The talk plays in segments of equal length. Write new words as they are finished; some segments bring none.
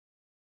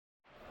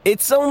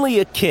It's only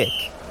a kick,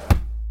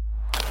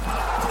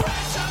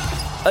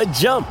 a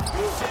jump,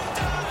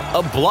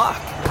 a block.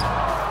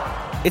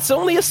 It's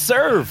only a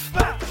serve.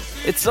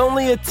 It's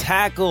only a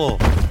tackle,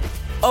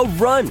 a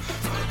run.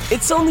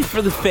 It's only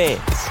for the fans.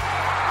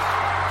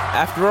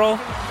 After all,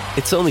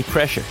 it's only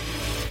pressure.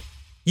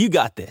 You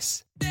got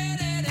this.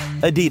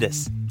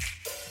 Adidas.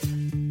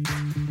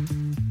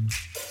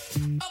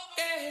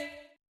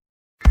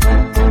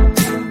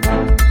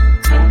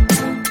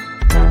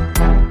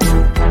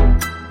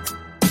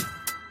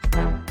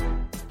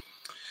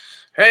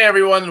 Hey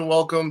everyone, and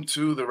welcome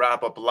to the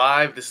Wrap Up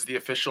Live. This is the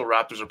official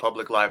Raptors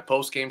Republic Live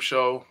post-game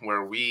show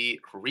where we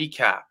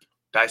recap,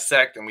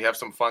 dissect, and we have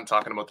some fun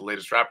talking about the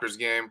latest Raptors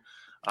game.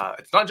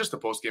 It's not just a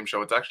post-game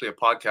show, it's actually a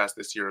podcast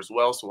this year as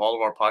well. So all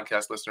of our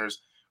podcast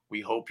listeners,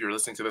 we hope you're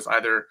listening to this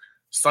either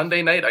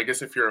Sunday night, I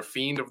guess if you're a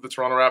fiend of the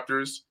Toronto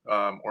Raptors,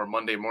 or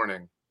Monday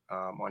morning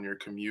on your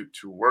commute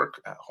to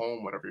work, at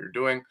home, whatever you're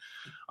doing.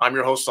 I'm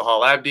your host,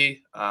 Sahal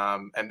Abdi,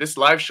 and this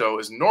live show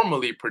is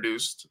normally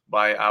produced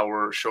by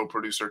our show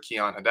producer,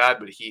 Keon Haddad,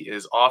 but he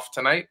is off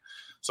tonight,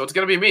 so it's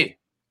going to be me.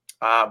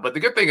 But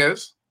the good thing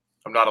is,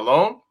 I'm not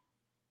alone.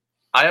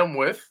 I am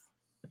with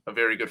a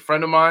very good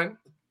friend of mine,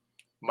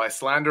 my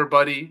slander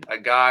buddy, a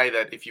guy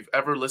that if you've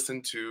ever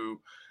listened to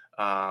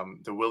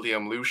the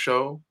William Liu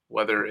show,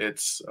 whether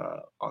it's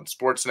on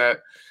Sportsnet,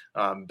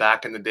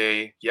 back in the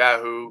day,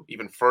 Yahoo,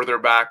 even further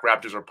back,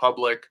 Raptors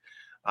Republic.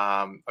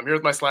 I'm here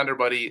with my slander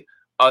buddy,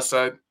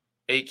 Asad,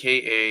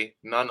 a.k.a.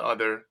 none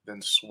other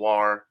than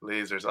Swar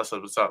Lasers.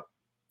 Asad, what's up?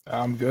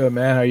 I'm good,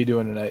 man. How you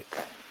doing tonight?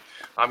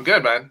 I'm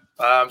good, man.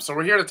 So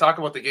we're here to talk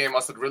about the game,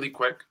 Asad, really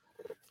quick.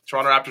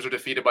 Toronto Raptors are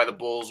defeated by the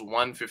Bulls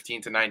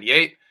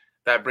 115-98.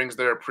 That brings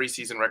their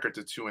preseason record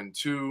to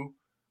 2-2.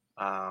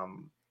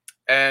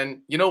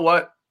 And you know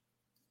what?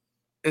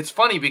 It's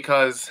funny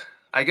because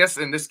I guess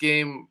in this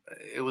game,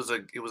 it was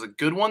a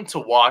good one to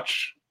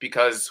watch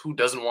because who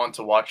doesn't want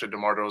to watch a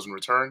DeMar DeRozan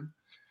return?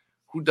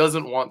 Who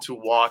doesn't want to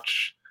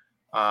watch,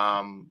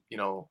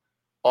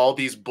 all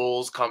these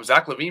Bulls come?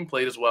 Zach LaVine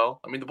played as well.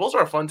 I mean, the Bulls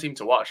are a fun team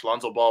to watch.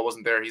 Lonzo Ball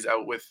wasn't there. He's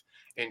out with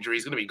injury.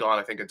 He's going to be gone,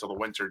 I think, until the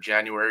winter,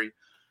 January.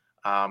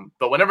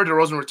 But whenever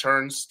DeRozan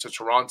returns to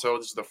Toronto,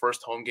 this is the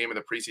first home game of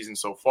the preseason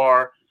so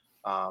far.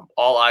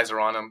 All eyes are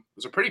on him. It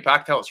was a pretty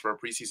packed house for a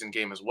preseason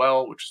game as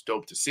well, which is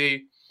dope to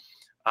see.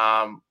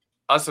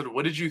 Asad,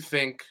 what did you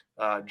think?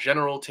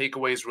 General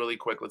takeaways really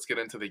quick. Let's get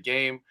into the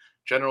game.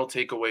 General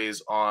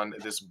takeaways on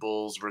this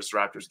Bulls versus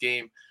Raptors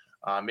game.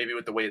 Maybe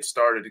with the way it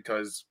started,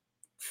 because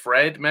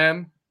Fred,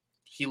 man,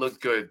 he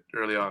looked good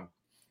early on.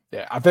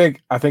 Yeah, I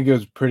think it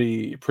was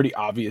pretty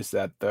obvious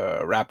that the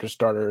Raptors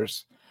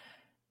starters,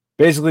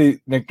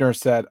 basically Nick Nurse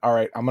said, all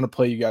right, I'm going to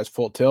play you guys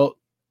full tilt,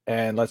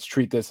 and let's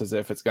treat this as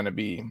if it's going to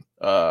be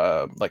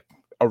like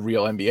a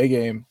real NBA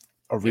game,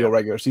 a real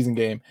regular season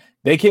game.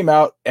 They came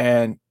out,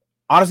 and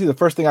honestly, the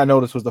first thing I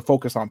noticed was the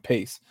focus on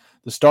pace.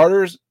 The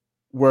starters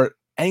were,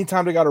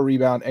 anytime they got a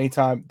rebound,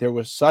 anytime there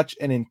was such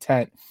an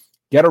intent,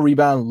 get a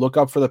rebound, look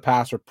up for the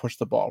pass, or push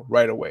the ball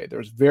right away.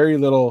 There's very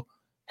little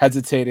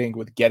hesitating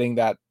with getting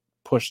that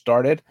push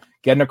started,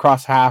 getting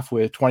across half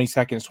with 20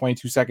 seconds,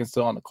 22 seconds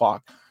still on the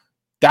clock.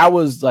 That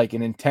was like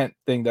an intent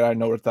thing that I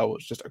noticed that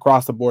was just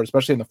across the board,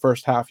 especially in the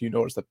first half. You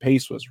noticed the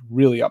pace was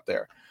really up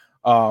there.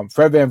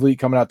 Fred VanVleet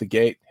coming out the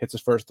gate, hits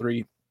his first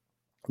three,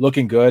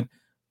 looking good.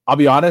 I'll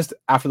be honest,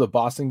 after the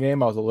Boston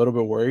game, I was a little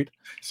bit worried.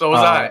 So was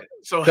I.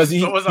 Because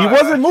he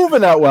wasn't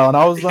moving that well. And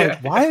I was like,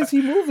 why is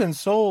he moving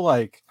so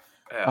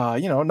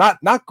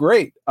not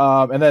great?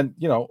 And then,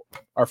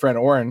 our friend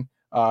Oren,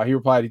 he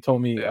replied, he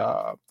told me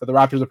that the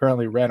Raptors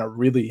apparently ran a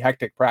really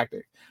hectic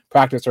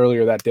practice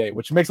earlier that day,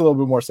 which makes a little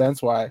bit more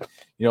sense why,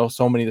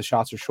 so many of the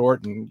shots are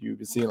short and you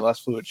can see less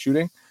fluid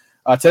shooting.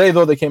 Today,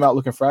 though, they came out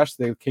looking fresh.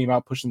 They came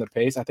out pushing the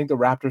pace. I think the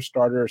Raptors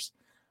starters,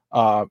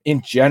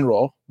 in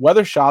general,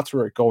 whether shots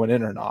were going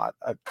in or not,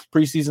 it's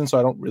preseason, so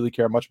I don't really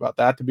care much about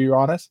that, to be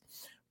honest.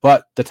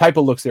 But the type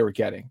of looks they were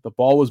getting, the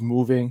ball was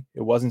moving,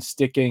 it wasn't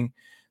sticking.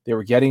 They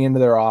were getting into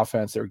their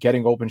offense. They were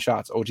getting open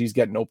shots. OG's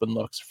getting open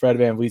looks. Fred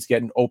VanVleet's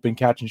getting open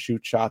catch and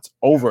shoot shots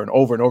over and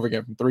over and over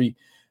again from three.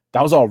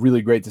 That was all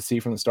really great to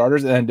see from the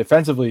starters. And then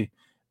defensively,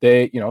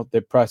 they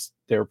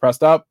were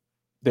pressed up.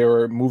 They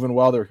were moving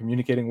well. They were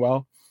communicating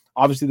well.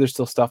 Obviously, there's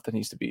still stuff that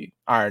needs to be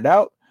ironed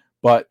out.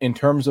 But in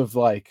terms of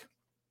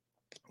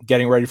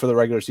getting ready for the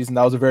regular season,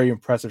 that was a very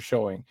impressive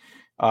showing.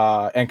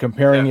 And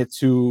comparing it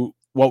to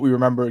what we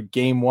remember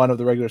game one of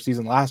the regular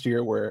season last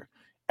year, where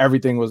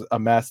everything was a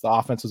mess, the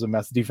offense was a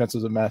mess, the defense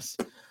was a mess.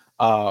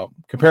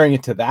 Comparing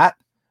it to that,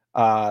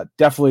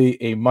 definitely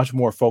a much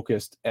more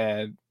focused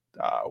and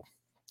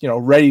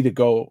ready to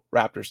go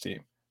Raptors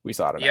team we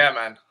saw tonight.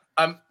 Yeah,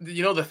 man.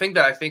 The thing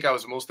that I think I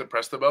was most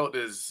impressed about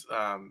is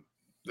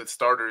the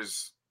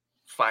starters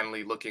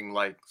finally looking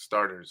like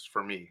starters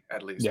for me,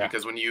 at least. Yeah.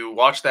 Because when you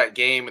watch that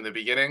game in the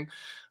beginning,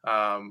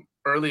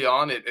 early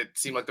on, it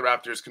seemed like the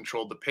Raptors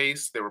controlled the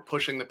pace. They were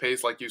pushing the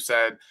pace, like you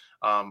said.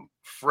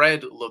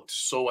 Fred looked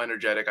so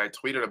energetic. I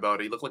tweeted about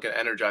it. He looked like an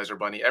Energizer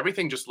bunny.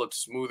 Everything just looked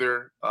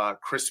smoother,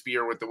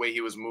 crispier with the way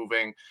he was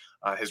moving,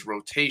 his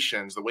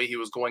rotations, the way he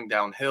was going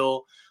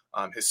downhill,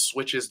 his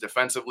switches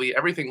defensively.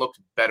 Everything looked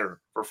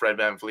better for Fred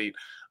VanVleet.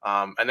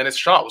 And then his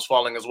shot was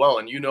falling as well.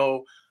 And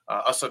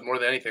us more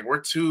than anything,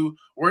 we're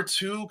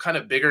two kind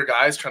of bigger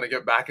guys trying to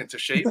get back into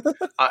shape.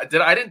 I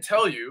didn't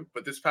tell you,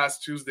 but this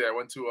past Tuesday I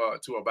went to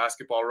a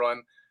basketball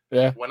run.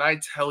 Yeah. When I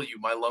tell you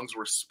my lungs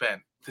were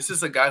spent, this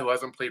is a guy who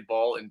hasn't played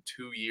ball in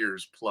 2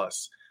 years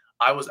plus.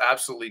 I was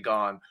absolutely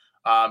gone.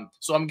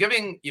 So I'm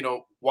giving,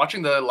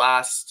 watching the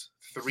last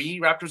 3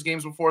 Raptors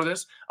games before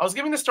this, I was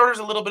giving the starters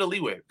a little bit of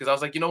leeway because I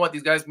was like, you know what,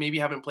 these guys maybe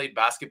haven't played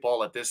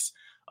basketball at this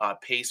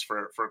pace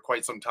for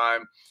quite some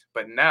time.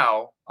 But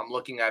now I'm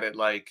looking at it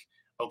like,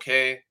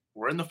 okay,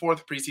 we're in the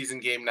 4th preseason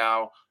game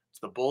now. It's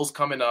the Bulls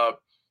coming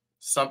up.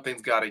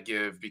 Something's got to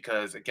give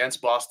because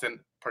against Boston,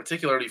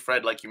 particularly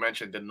Fred, like you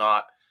mentioned, did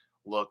not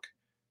look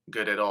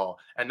good at all.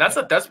 And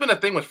that's been a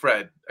thing with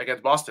Fred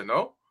against Boston,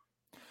 no?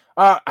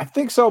 I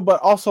think so,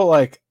 but also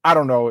like, I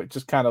don't know. It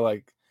just kind of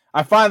like,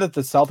 I find that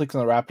the Celtics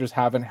and the Raptors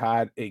haven't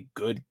had a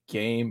good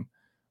game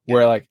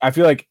where like, I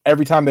feel like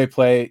every time they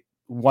play,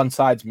 one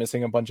side's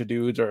missing a bunch of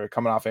dudes or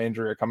coming off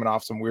injury or coming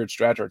off some weird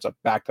stretch or it's a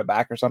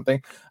back-to-back or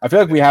something. I feel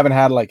like we haven't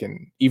had like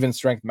an even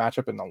strength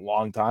matchup in a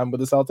long time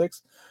with the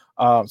Celtics.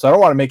 So I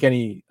don't want to make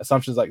any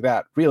assumptions like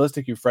that.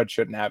 Realistically, Fred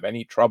shouldn't have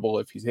any trouble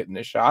if he's hitting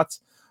his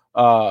shots.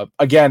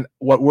 Again,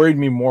 what worried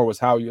me more was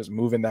how he was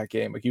moving that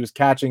game. Like he was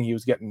catching, he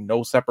was getting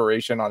no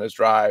separation on his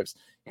drives.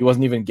 He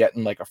wasn't even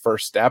getting like a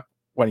first step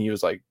when he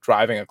was like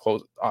driving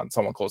on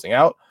someone closing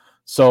out.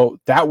 So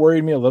that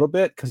worried me a little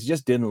bit because he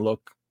just didn't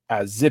look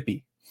as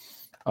zippy.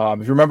 If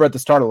you remember at the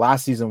start of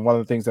last season, one of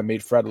the things that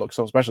made Fred look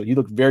so special, he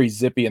looked very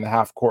zippy in the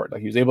half court.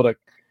 Like he was able to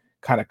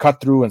kind of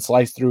cut through and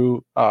slice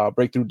through,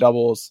 break through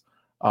doubles,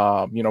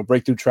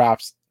 break through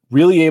traps,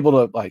 really able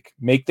to like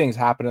make things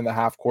happen in the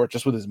half court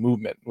just with his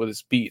movement, with his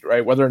speed,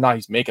 right? Whether or not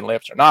he's making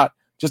layups or not,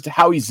 just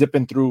how he's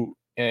zipping through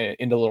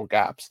into little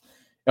gaps.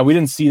 And we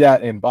didn't see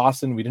that in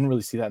Boston. We didn't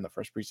really see that in the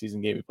first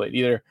preseason game he played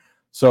either.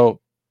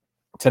 So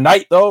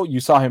tonight, though, you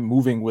saw him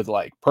moving with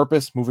like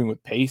purpose, moving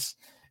with pace,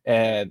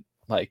 and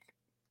like,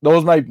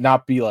 those might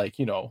not be like,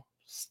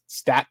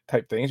 stat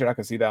type things. You're not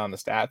going to see that on the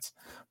stats,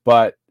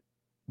 but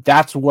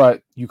that's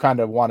what you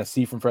kind of want to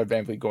see from Fred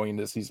VanVleet going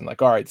into the season.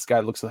 Like, all right, this guy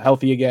looks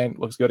healthy again,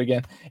 looks good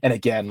again. And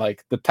again,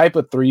 like the type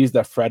of threes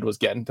that Fred was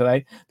getting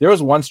tonight, there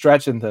was one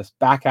stretch in the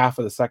back half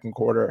of the second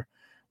quarter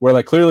where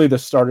like clearly the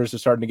starters are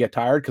starting to get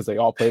tired because they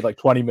all played like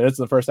 20 minutes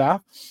in the first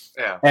half.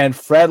 Yeah. And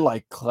Fred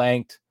like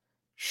clanked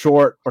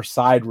short or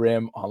side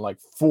rim on like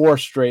 4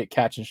 straight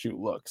catch and shoot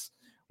looks,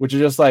 which is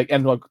just like,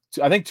 and look,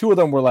 I think 2 of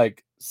them were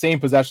like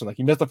same possession. Like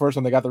he missed the first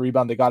one, they got the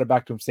rebound, they got it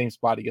back to him, same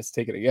spot, he gets to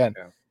take it again.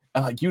 Yeah.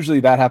 And like usually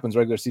that happens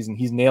regular season.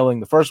 He's nailing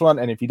the first one,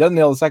 and if he doesn't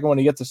nail the second one,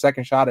 he gets a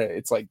second shot at it.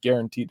 It's like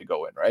guaranteed to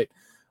go in, right?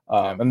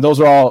 And those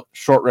are all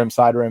short rim,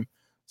 side rim.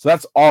 So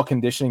that's all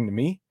conditioning to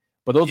me.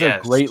 But those are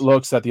great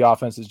looks that the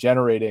offense is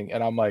generating,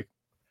 and I'm like,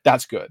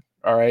 that's good.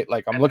 All right.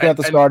 Like I'm looking at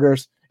the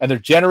starters, and they're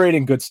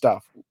generating good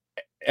stuff.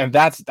 And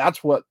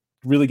that's what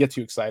really gets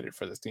you excited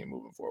for this team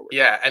moving forward.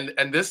 Yeah,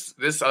 and this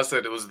I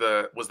said it was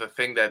the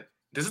thing that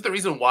this is the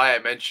reason why I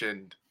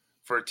mentioned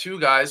for 2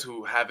 guys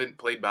who haven't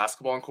played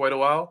basketball in quite a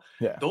while.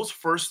 Yeah, those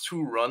first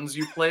 2 runs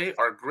you play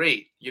are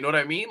great. You know what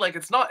I mean? Like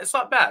it's not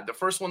bad. The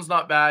first one's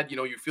not bad.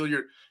 You feel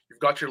you've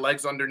got your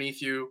legs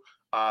underneath you.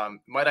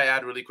 Might I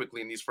add really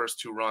quickly in these first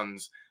 2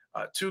 runs,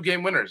 2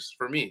 game winners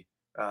for me.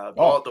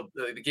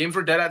 The games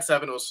were dead at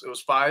 7. It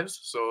was 5s,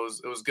 so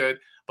it was good.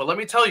 But let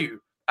me tell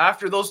you,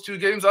 after those 2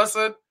 games, I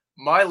said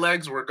my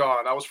legs were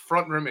gone. I was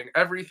front rimming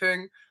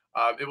everything.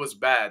 It was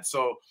bad.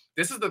 So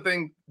this is the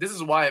thing. This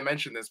is why I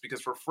mentioned this,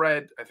 because for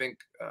Fred, I think,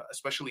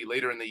 especially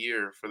later in the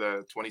year for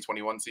the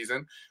 2021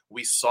 season,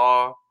 we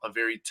saw a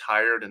very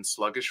tired and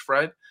sluggish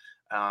Fred.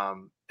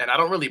 And I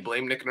don't really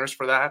blame Nick Nurse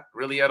for that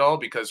really at all,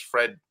 because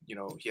Fred,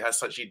 he has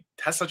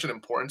such an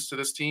importance to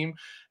this team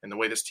and the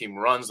way this team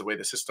runs, the way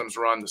the systems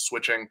run, the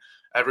switching,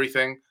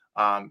 everything.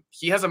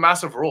 He has a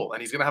massive role,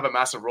 and he's going to have a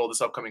massive role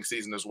this upcoming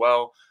season as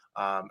well.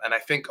 And I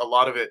think a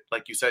lot of it,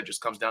 like you said,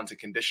 just comes down to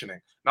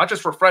conditioning, not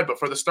just for Fred, but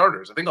for the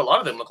starters. I think a lot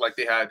of them look like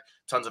they had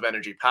tons of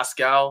energy.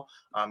 Pascal,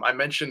 I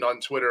mentioned on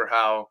Twitter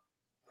how,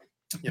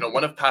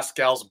 one of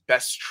Pascal's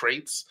best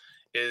traits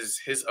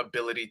is his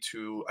ability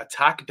to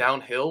attack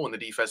downhill when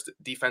the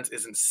defense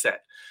isn't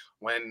set.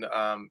 When,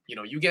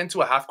 you get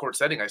into a half court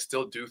setting, I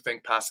still do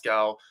think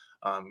Pascal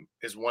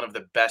is one of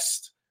the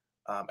best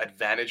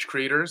advantage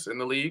creators in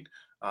the league.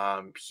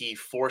 He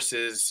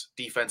forces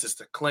defenses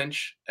to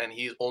clinch, and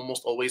he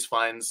almost always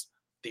finds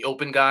the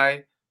open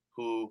guy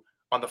who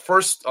on the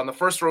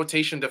first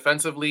rotation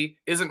defensively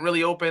isn't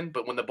really open,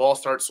 but when the ball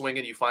starts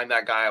swinging, you find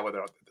that guy,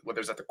 whether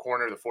it's at the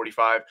corner, the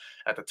 45,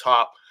 at the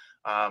top.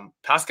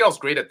 Pascal's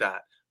great at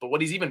that. But what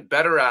he's even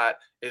better at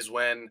is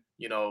when,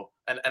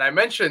 and I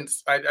mentioned,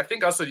 I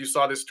think also you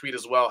saw this tweet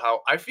as well,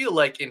 how I feel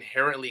like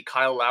inherently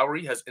Kyle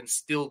Lowry has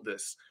instilled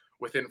this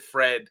within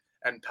Fred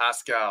and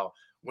Pascal,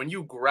 when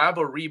you grab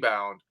a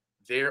rebound,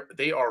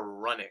 they are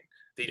running.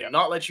 They do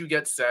not let you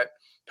get set.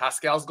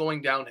 Pascal's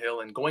going downhill,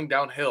 and going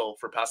downhill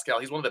for Pascal,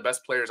 he's one of the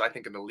best players, I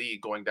think, in the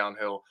league going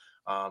downhill.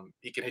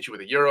 He can hit you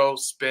with a Euro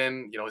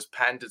spin, his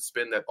patented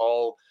spin that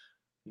all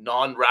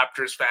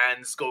non-Raptors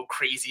fans go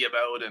crazy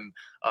about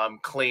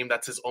and claim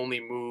that's his only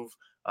move.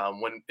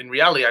 When in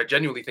reality, I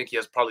genuinely think he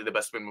has probably the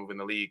best spin move in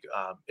the league,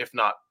 if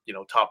not,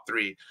 top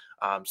 3.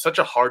 Such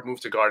a hard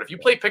move to guard. If you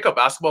play pickup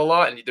basketball a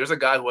lot and there's a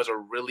guy who has a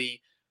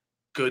really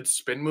good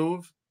spin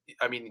move,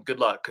 I mean, good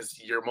luck,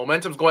 because your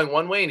momentum's going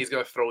one way and he's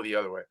going to throw the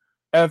other way.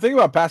 And the thing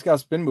about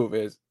Pascal's spin move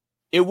is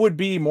it would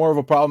be more of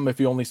a problem if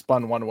he only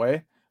spun one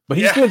way, but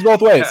he spins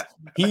both ways.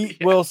 He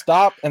will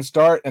stop and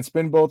start and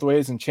spin both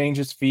ways and change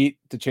his feet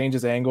to change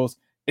his angles.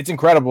 It's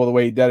incredible the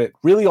way he did it.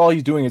 Really, all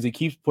he's doing is he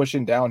keeps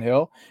pushing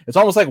downhill. It's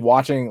almost like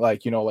watching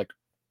like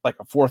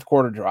a fourth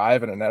quarter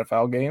drive in an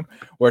NFL game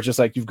where it's just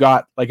like you've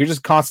got like you're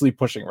just constantly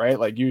pushing, right?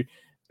 Like you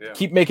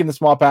keep making the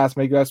small pass,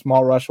 make that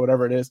small rush,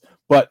 whatever it is.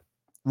 But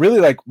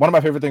really, like one of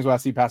my favorite things when I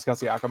see Pascal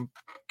Siakam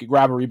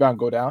grab a rebound,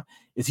 go down,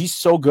 is he's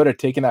so good at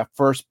taking that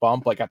first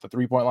bump, like at the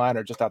 3-point line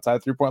or just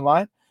outside the 3-point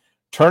line,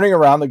 turning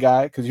around the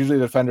guy, because usually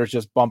the defender is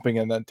just bumping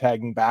and then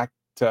tagging back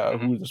to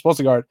who they're supposed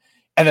to guard,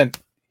 and then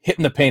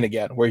hitting the paint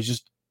again, where he's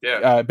just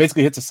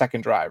basically hits a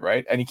second drive,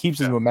 right? And he keeps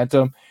his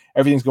momentum,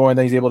 everything's going,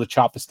 then he's able to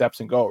chop the steps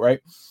and go,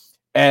 right?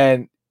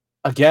 And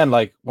again,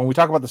 like when we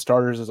talk about the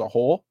starters as a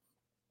whole,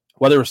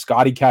 whether it was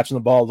Scotty catching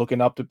the ball,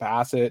 looking up to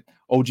pass it,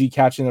 OG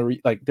catching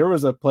like there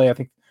was a play, I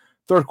think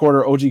third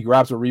quarter, OG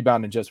grabs a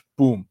rebound and just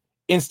boom,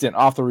 instant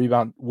off the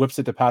rebound, whips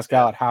it to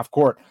Pascal at half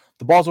court.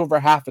 The ball's over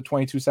half at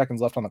 22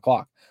 seconds left on the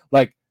clock.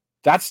 Like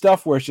that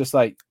stuff where it's just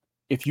like,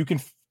 if you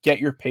can get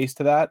your pace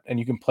to that and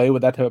you can play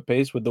with that type of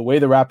pace with the way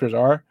the Raptors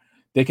are,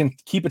 they can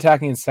keep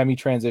attacking in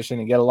semi-transition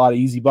and get a lot of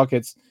easy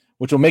buckets,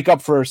 which will make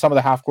up for some of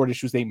the half-court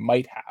issues they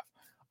might have.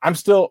 I'm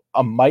still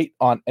a might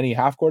on any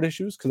half-court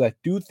issues because I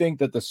do think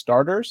that the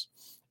starters,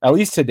 at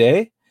least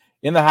today,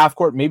 in the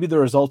half-court, maybe the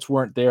results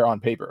weren't there on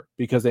paper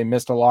because they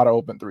missed a lot of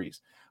open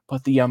threes.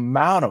 But the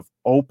amount of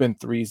open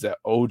threes that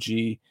OG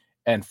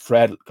and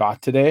Fred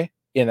got today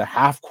in the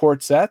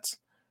half-court sets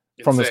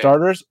from the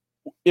starters,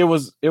 it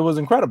was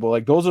incredible.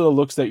 Like those are the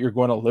looks that you're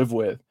going to live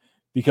with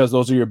because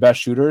those are your best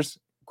shooters.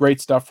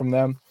 Great stuff from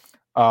them.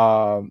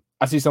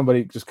 I see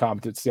somebody just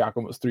commented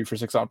Siakam was 3 for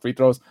 6 on free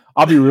throws.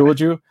 I'll be real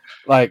with you.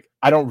 Like,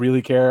 I don't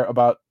really care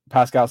about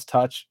Pascal's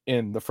touch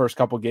in the first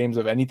couple games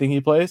of anything he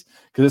plays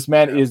because this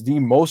man is the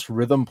most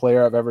rhythm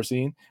player I've ever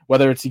seen.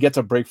 Whether it's he gets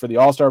a break for the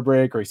All-Star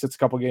break or he sits a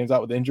couple games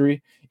out with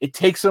injury, it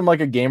takes him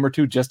like a game or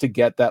two just to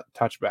get that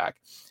touch back.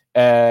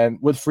 And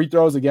with free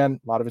throws, again,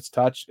 a lot of it's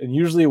touch. And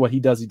usually what he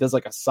does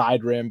like a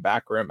side rim,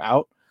 back rim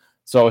out.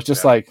 So it's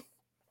just like,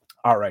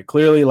 all right,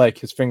 clearly like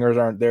his fingers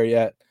aren't there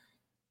yet.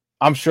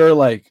 I'm sure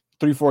like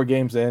 3-4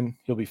 games in,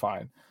 he'll be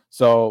fine.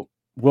 So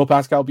will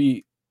Pascal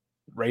be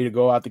ready to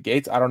go out the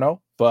gates? I don't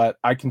know, but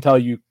I can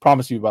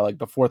promise you by like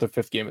the 4th or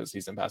 5th game of the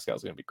season,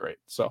 Pascal's going to be great.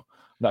 So I'm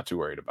not too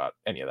worried about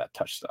any of that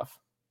touch stuff.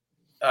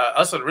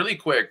 Asad, really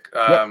quick,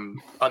 on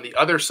the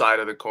other side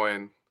of the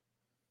coin,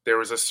 there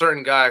was a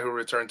certain guy who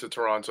returned to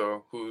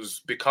Toronto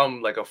who's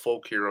become like a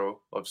folk hero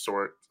of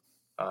sort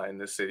in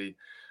this city.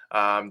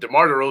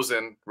 DeMar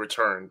DeRozan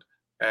returned.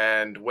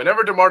 And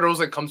whenever DeMar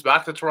DeRozan comes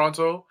back to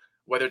Toronto,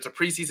 whether it's a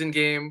preseason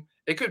game,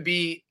 it could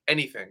be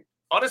anything.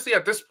 Honestly,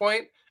 at this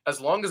point, as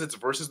long as it's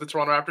versus the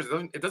Toronto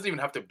Raptors, it doesn't even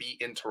have to be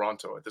in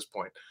Toronto at this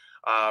point.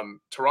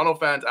 Toronto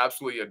fans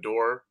absolutely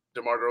adore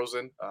DeMar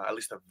DeRozan. At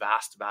least a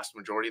vast, vast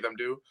majority of them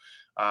do.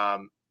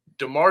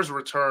 DeMar's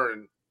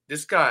return,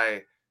 this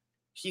guy,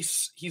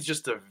 he's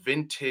just a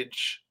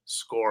vintage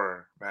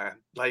scorer, man.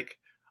 Like,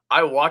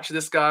 I watch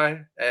this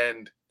guy,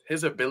 and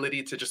his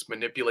ability to just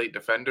manipulate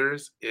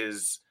defenders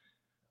is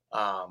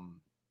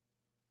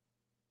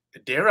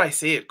dare I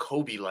say it,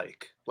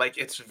 Kobe-like. Like,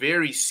 it's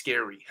very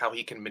scary how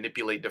he can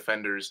manipulate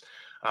defenders.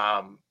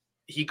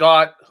 He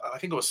got, I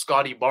think it was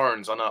Scotty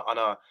Barnes on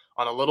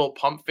a little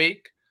pump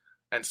fake,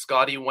 and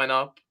Scotty went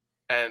up,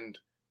 and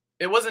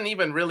it wasn't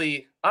even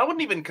really, I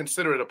wouldn't even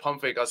consider it a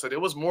pump fake. I said it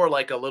was more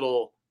like a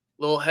little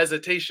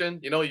hesitation,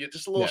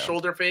 just a little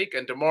shoulder fake.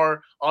 And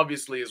DeMar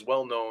obviously is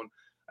well known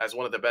as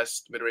one of the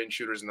best mid-range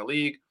shooters in the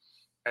league.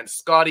 And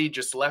Scotty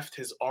just left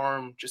his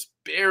arm just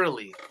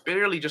barely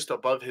just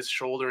above his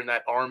shoulder in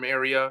that arm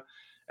area.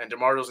 And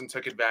DeMar DeRozan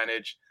took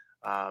advantage.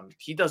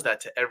 He does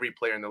that to every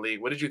player in the league.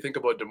 What did you think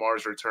about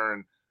DeMar's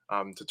return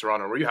to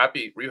Toronto? Were you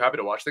happy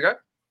to watch the guy?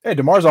 Hey,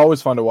 DeMar's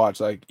always fun to watch.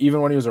 Like,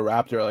 even when he was a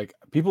Raptor, like,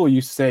 people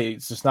used to say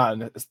it's just not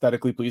an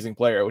aesthetically pleasing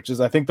player, which is,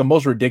 I think, the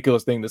most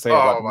ridiculous thing to say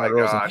about DeMar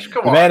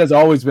DeRozan. The man has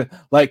always been,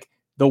 like,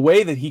 the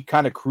way that he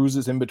kind of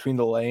cruises in between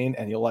the lane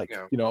and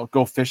he'll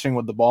go fishing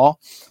with the ball.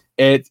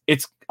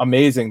 It's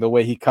amazing the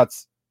way he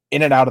cuts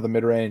in and out of the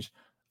mid-range.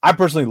 I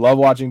personally love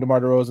watching DeMar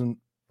DeRozan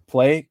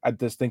play. I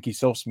just think he's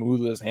so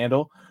smooth with his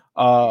handle.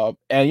 And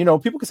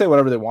people can say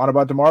whatever they want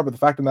about DeMar, but the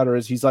fact of the matter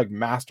is he's like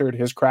mastered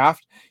his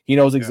craft. He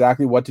knows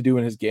exactly what to do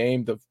in his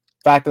game. The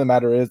fact of the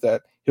matter is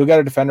that he'll get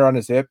a defender on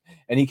his hip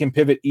and he can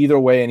pivot either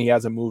way, and he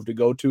has a move to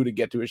go to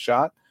get to his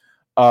shot.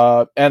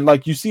 And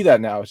like you see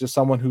that now, it's just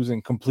someone who's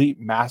in complete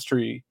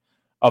mastery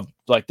of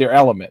like their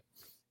element.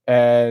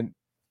 And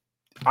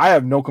I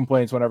have no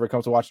complaints whenever it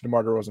comes to watching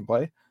DeMar DeRozan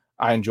play.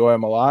 I enjoy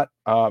him a lot.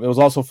 It was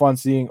also fun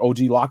seeing OG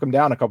lock him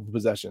down a couple of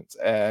possessions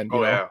and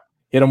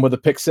hit him with a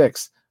pick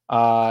six.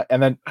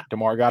 And then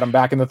DeMar got him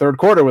back in the third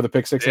quarter with a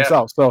pick six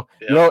himself. So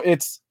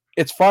it's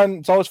fun.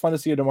 It's always fun to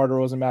see a DeMar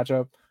DeRozan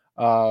matchup.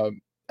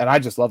 And I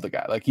just love the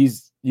guy. Like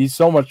he's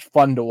so much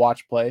fun to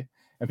watch play.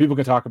 And people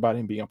can talk about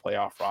him being a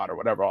playoff fraud or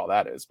whatever all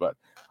that is. But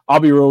I'll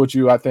be real with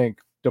you. I think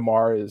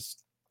DeMar is,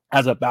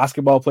 as a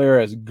basketball player,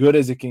 as good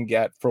as it can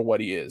get for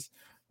what he is.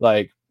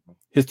 Like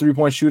his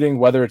 3-point shooting,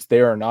 whether it's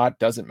there or not,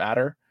 doesn't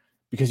matter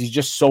because he's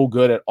just so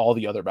good at all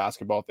the other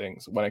basketball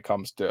things when it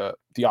comes to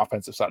the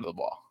offensive side of the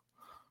ball.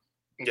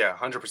 Yeah,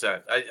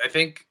 100%. I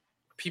think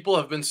people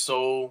have been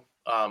so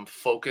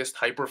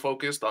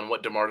hyper-focused on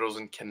what DeMar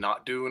DeRozan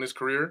cannot do in his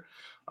career.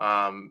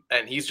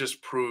 And he's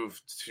just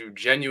proved to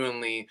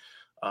genuinely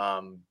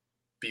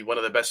be one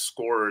of the best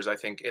scorers, I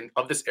think,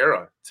 of this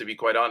era, to be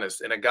quite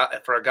honest. And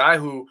for a guy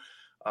who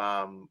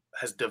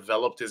has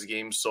developed his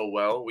game so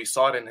well, we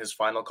saw it in his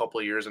final couple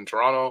of years in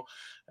Toronto,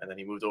 and then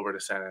he moved over to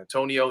San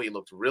Antonio. He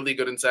looked really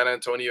good in San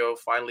Antonio,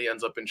 finally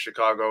ends up in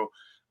Chicago.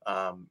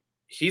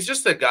 He's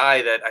just a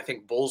guy that I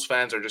think Bulls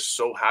fans are just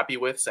so happy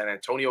with. San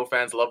Antonio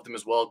fans loved him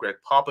as well. Greg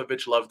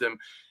Popovich loved him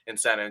in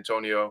San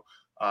Antonio.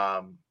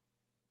 I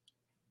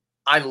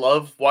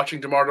love watching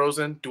DeMar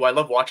DeRozan. Do I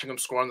love watching him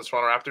score on the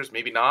Toronto Raptors?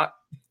 Maybe not.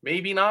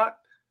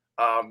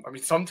 I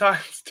mean,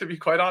 sometimes, to be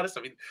quite honest,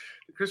 I mean,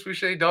 the Chris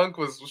Boucher dunk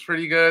was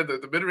pretty good.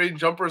 The mid-range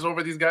jumpers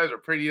over these guys are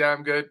pretty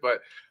damn good.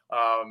 But,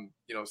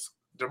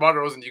 DeMar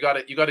DeRozan, you got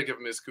to give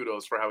him his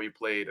kudos for how he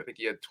played. I think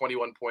he had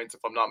 21 points,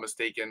 if I'm not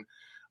mistaken.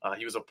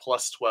 He was a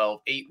plus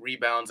 12, 8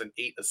 rebounds and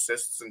 8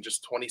 assists in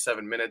just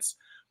 27 minutes,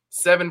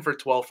 7 for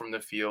 12 from the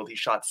field. He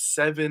shot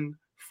 7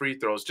 free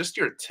throws, just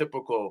your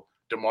typical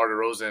DeMar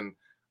DeRozan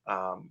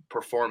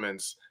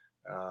performance.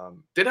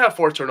 Did have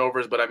 4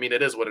 turnovers, but I mean,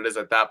 it is what it is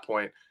at that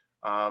point.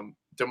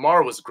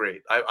 DeMar was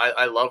great.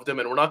 I loved him,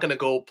 and we're not going to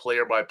go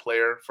player by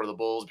player for the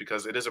Bulls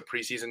because it is a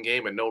preseason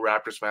game and no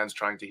Raptors fans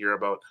trying to hear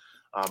about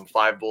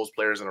 5 Bulls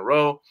players in a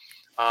row.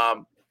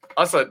 For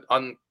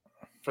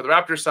the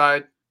Raptors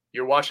side,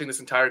 you're watching this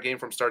entire game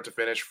from start to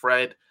finish.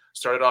 Fred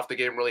started off the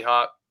game really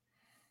hot.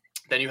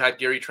 Then you had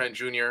Gary Trent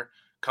Jr.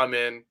 come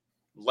in,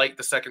 light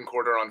the second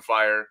quarter on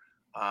fire.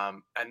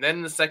 And then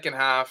in the second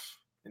half,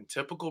 in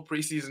typical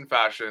preseason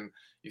fashion,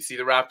 you see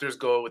the Raptors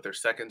go with their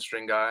second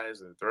string guys,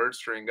 their third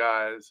string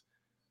guys.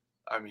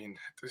 I mean,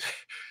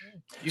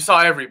 you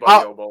saw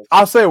everybody.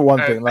 I'll say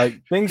one thing,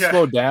 like things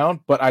slowed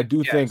down, but I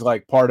do think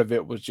like part of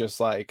it was just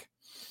like,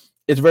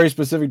 it's very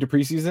specific to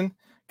preseason.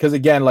 Because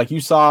again, like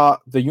you saw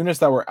the units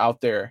that were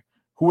out there,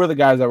 who were the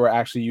guys that were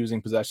actually using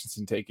possessions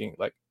and taking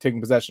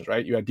possessions,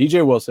 right? You had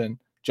DJ Wilson,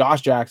 Josh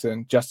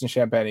Jackson, Justin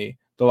Champagnie,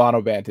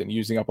 Delano Banton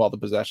using up all the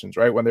possessions,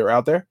 right? When they were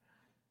out there.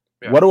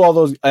 Yeah. What do all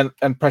those and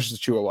Precious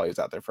Achiuwa while he was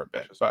out there for a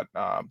bit, but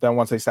then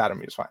once they sat him,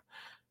 he was fine.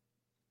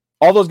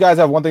 All those guys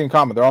have one thing in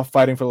common. They're all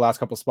fighting for the last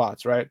couple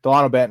spots, right?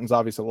 Delano Banton's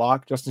obviously a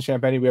lock. Justin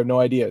Champagnie, we have no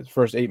idea. His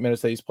first 8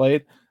 minutes that he's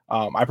played.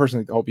 I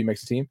personally hope he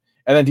makes the team.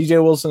 And then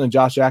DJ Wilson and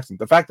Josh Jackson.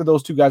 The fact that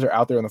those two guys are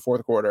out there in the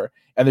fourth quarter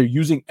and they're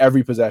using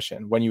every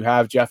possession. When you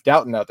have Jeff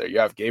Doughton out there, you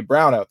have Gabe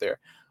Brown out there.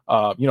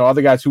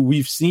 Other guys who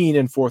we've seen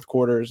in fourth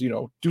quarters,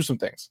 do some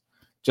things.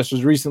 Just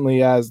as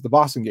recently as the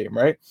Boston game,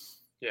 right?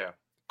 Yeah.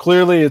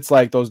 Clearly, it's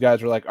like those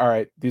guys were like, all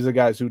right, these are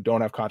guys who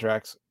don't have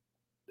contracts,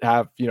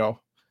 trying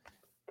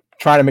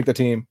to make the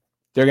team.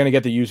 They're going to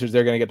get the usage.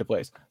 They're going to get the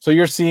plays. So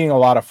you're seeing a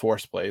lot of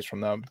forced plays from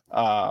them.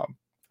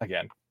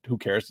 Again, who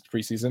cares? It's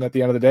preseason at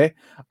the end of the day.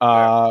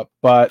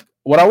 But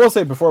what I will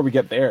say before we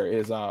get there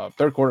is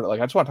third quarter, like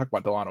I just want to talk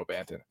about Delano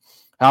Banton,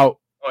 how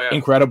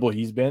incredible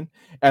he's been.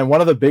 And one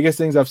of the biggest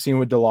things I've seen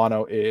with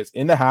Delano is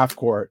in the half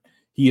court,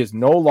 he is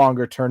no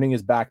longer turning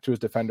his back to his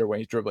defender when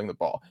he's dribbling the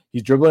ball.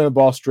 He's dribbling the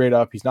ball straight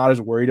up. He's not as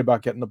worried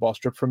about getting the ball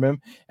stripped from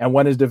him. And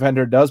when his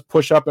defender does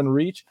push up and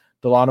reach,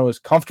 Delano is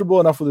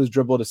comfortable enough with his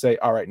dribble to say,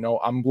 all right, no,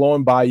 I'm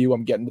blowing by you.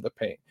 I'm getting to the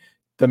paint.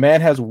 The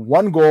man has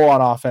one goal on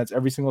offense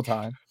every single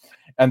time.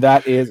 And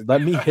that is,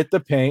 let me hit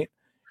the paint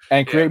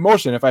and create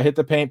motion. If I hit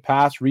the paint,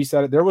 pass,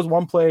 reset it. There was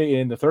one play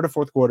in the third or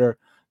fourth quarter.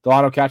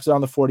 Delano catches it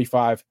on the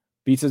 45,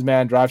 beats his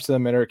man, drives to the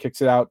middle,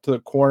 kicks it out to the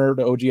corner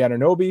to OG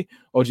Anunoby.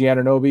 OG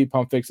Anunoby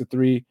pump fakes a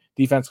 3.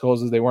 Defense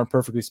closes. They weren't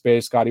perfectly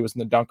spaced. Scotty was in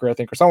the dunker, I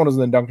think, or someone was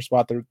in the dunker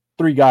spot. There were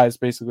 3 guys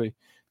basically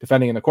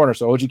defending in the corner.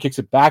 So OG kicks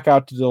it back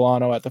out to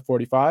Delano at the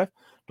 45.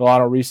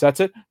 Delano resets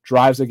it,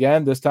 drives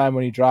again. This time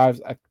when he drives,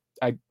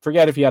 I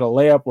forget if he had a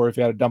layup or if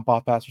he had a dump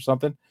off pass or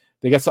something.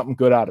 They get something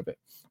good out of it.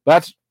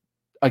 That's,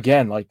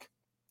 again, like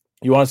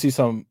you want to see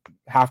some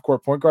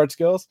half-court point guard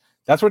skills.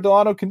 That's what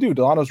Delano can do.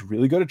 Delano's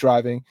really good at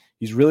driving.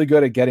 He's really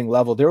good at getting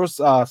level. There was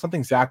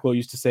something Zach Lowe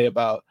used to say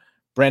about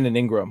Brandon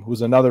Ingram,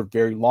 who's another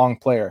very long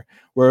player,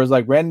 where it was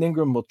like Brandon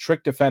Ingram will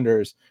trick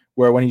defenders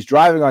where when he's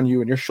driving on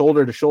you and you're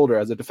shoulder to shoulder,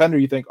 as a defender,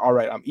 you think, all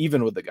right, I'm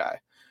even with the guy.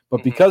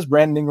 But because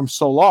Brandon Ingram's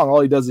so long,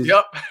 all he does is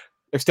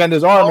extend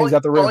his arm and he's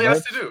at the rim. All he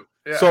has to do.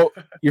 Yeah. So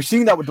you're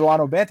seeing that with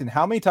Delano Banton.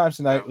 How many times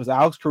tonight was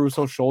Alex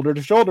Caruso shoulder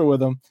to shoulder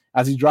with him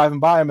as he's driving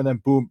by him, and then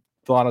boom,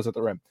 Delano's at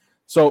the rim.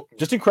 So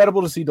just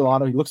incredible to see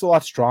Delano. He looks a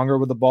lot stronger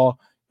with the ball.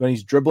 When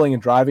he's dribbling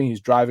and driving,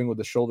 he's driving with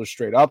the shoulders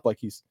straight up, like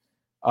he's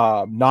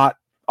not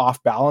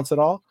off balance at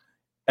all.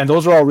 And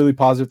those are all really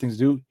positive things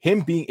to do.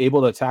 Him being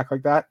able to attack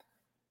like that,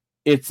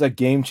 it's a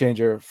game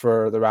changer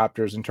for the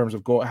Raptors in terms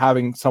of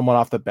having someone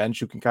off the bench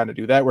who can kind of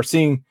do that. We're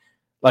seeing,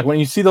 like, when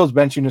you see those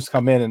bench units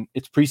come in, and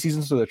it's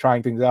preseason, so they're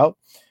trying things out.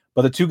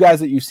 But the two guys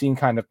that you've seen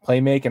kind of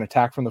play make and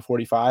attack from the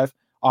 45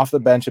 off the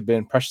bench have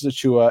been Precious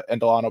Achiuwa and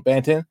Delano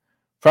Banton.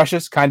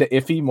 Precious, kind of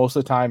iffy. Most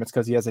of the time it's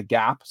because he has a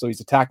gap. So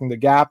he's attacking the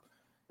gap,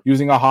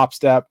 using a hop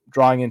step,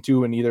 drawing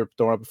into, and either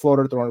throwing up a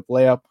floater, throwing up a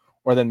layup,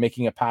 or then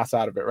making a pass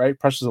out of it, right?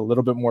 Precious is a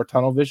little bit more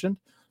tunnel vision.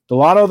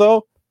 Delano,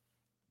 though,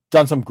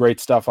 done some great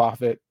stuff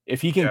off it.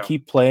 If he can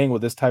keep playing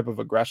with this type of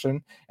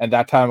aggression and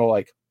that time of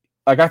like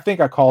I think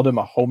I called him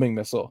a homing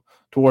missile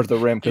towards the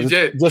rim. You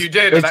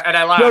did, and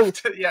I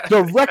laughed.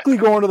 Directly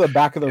going to the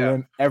back of the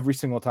rim every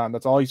single time.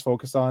 That's all he's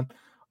focused on.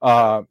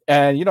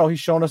 And, he's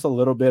shown us a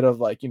little bit of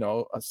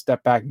a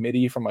step back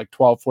midi from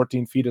 12,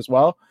 14 feet as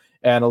well,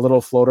 and a little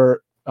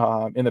floater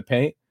in the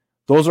paint.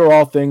 Those are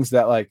all things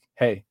that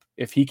hey,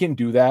 if he can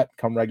do that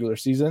come regular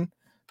season,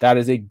 that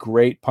is a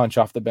great punch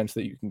off the bench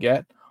that you can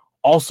get.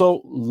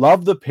 Also,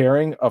 love the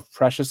pairing of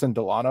Precious and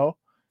Delano.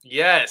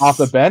 Yes. Off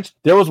the bench.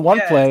 There was one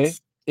play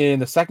in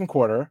the second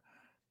quarter,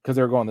 because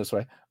they were going this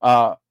way.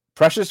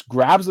 Precious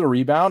grabs the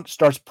rebound,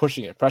 starts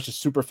pushing it. Precious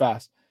super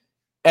fast.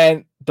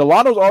 And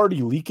Delano's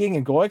already leaking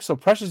and going. So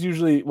Precious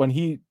usually, when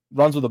he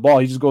runs with the ball,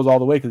 he just goes all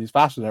the way because he's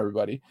faster than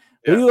everybody.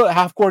 But he at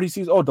half court, he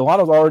sees,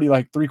 Delano's already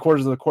 3/4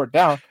 of the court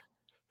down.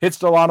 Hits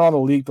Delano on the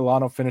leak.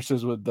 Delano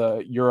finishes with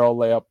the Euro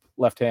layup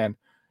left hand.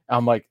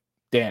 I'm like,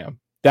 damn,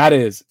 that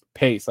is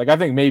pace. I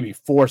think maybe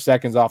 4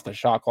 seconds off the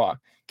shot clock,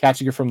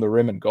 catching it from the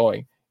rim and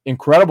going.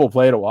 Incredible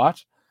play to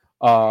watch.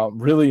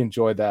 Really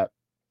enjoyed that.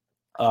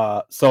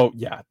 So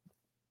yeah,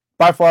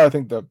 by far, I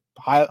think the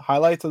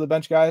highlights of the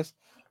bench guys,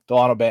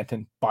 Delano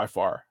Banton, by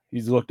far.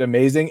 He's looked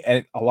amazing,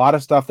 and a lot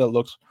of stuff that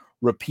looks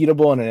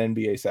repeatable in an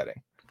NBA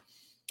setting.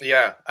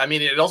 Yeah, I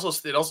mean, it also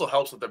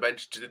helps that the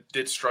bench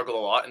did struggle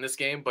a lot in this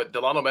game, but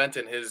Delano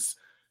Banton,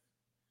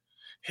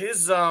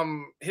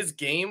 his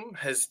game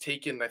has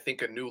taken, I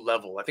think, a new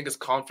level. I think his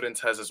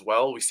confidence has as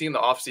well. We see in the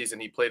offseason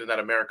he played in that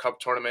America Cup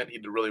tournament. He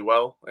did really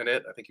well in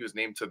it. I think he was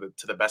named to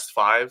the best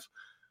 5,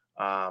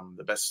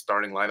 the best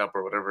starting lineup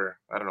or whatever.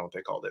 I don't know what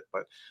they called it,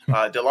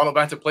 but Delano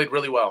Banton played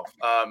really well.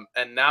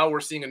 And now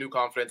we're seeing a new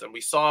confidence. And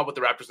we saw what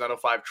the Raptors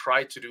 905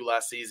 tried to do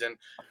last season,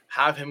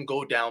 have him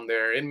go down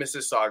there in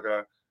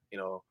Mississauga,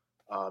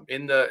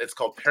 it's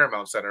called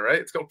Paramount Center, right?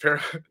 It's called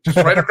just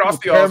right across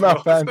the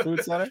Paramount Fan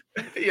Food Center.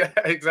 Yeah,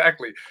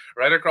 exactly.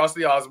 Right across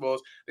the Osmos.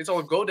 They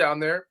told him, go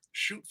down there,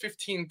 shoot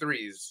 15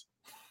 threes,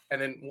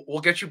 and then we'll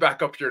get you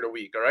back up here in a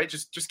week. All right,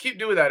 just keep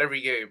doing that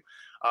every game.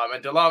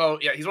 And Delano,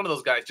 he's one of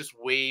those guys, just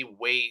way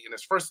in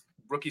his first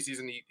rookie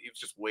season, he was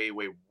just way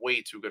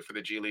too good for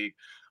the G League.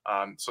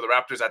 So the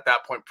Raptors at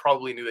that point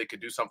probably knew they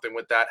could do something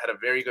with that. Had a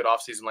very good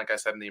offseason, like I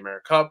said, in the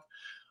America Cup.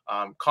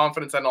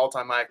 Confidence at an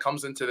all-time high,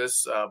 comes into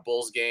this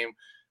Bulls game,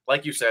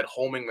 like you said,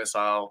 homing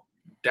missile,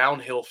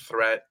 downhill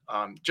threat,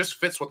 just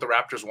fits what the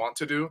Raptors want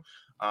to do.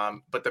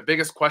 But the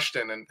biggest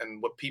question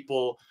and what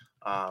people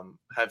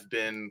have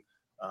been,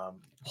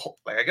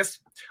 I guess,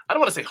 I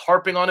don't want to say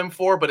harping on him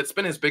for, but it's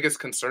been his biggest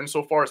concern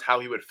so far is how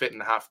he would fit in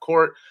the half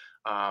court.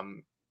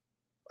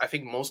 I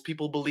think most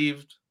people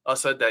believed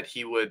Asad that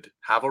he would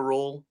have a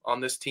role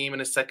on this team in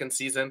his second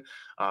season,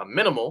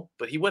 minimal,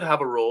 but he would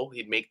have a role.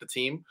 He'd make the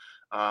team.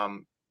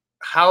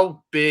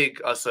 How big,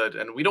 Asad,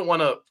 and we don't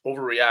want to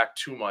overreact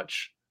too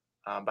much,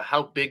 but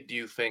how big do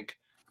you think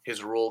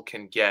his role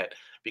can get?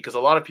 Because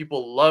a lot of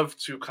people love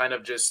to kind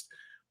of just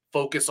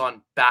focus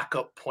on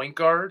backup point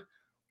guard,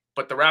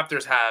 but the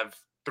Raptors have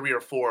 3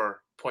 or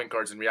 4 point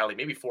guards in reality,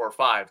 maybe 4 or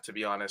 5, to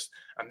be honest.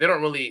 And they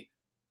don't really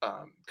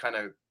kind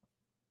of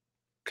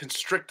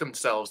constrict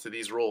themselves to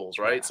these roles,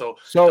 right? Yeah.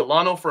 So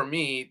Delano, for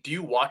me, do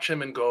you watch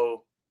him and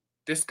go,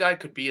 this guy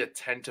could be a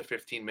 10 to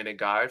 15 minute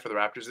guy for the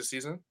Raptors this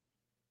season?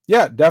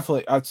 Yeah,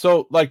 definitely.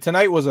 So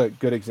tonight was a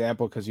good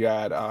example because you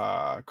had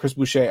Chris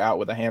Boucher out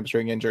with a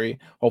hamstring injury.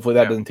 Hopefully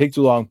that doesn't take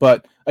too long.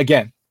 But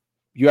again,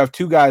 you have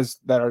 2 guys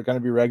that are going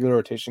to be regular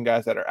rotation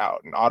guys that are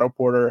out, and Otto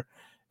Porter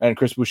and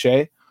Chris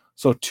Boucher.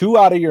 So 2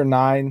 out of your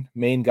 9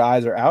 main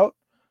guys are out.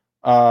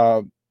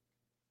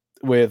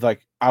 With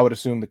I would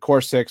assume the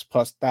core 6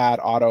 plus that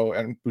Otto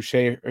and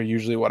Boucher are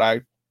usually what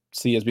I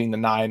see as being the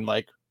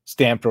 9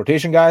 stamped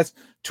rotation guys.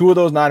 2 of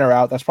those 9 are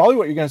out. That's probably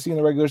what you're going to see in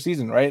the regular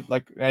season, right?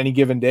 Any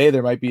given day,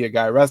 there might be a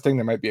guy resting,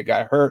 there might be a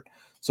guy hurt.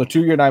 So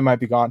 2 of your 9 might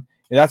be gone.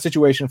 In that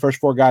situation, first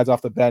 4 guys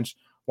off the bench,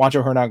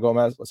 Juancho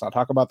Hernan-Gomez, let's not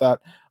talk about that.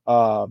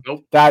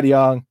 Nope. Thad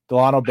Young,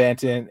 Delano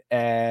Banton,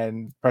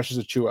 and Precious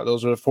Achiuwa.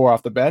 Those are the 4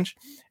 off the bench.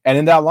 And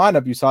in that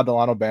lineup, you saw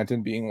Delano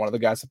Banton being one of the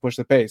guys to push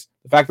the pace.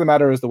 The fact of the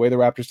matter is the way the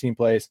Raptors team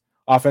plays,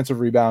 offensive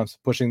rebounds,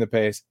 pushing the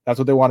pace. That's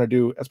what they want to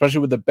do, especially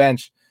with the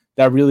bench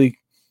that really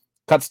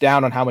cuts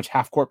down on how much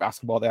half-court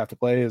basketball they have to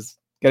play. Is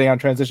getting on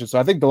transition. So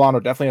I think Delano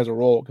definitely has a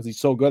role because he's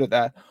so good at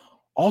that.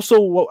 Also,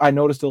 what I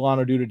noticed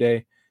Delano do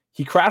today,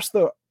 he crashed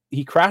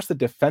the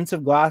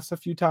defensive glass a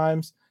few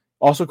times.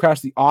 Also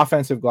crashed the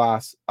offensive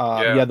glass. He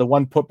had the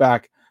one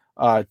putback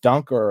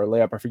dunk or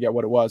layup, I forget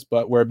what it was,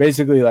 but where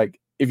basically like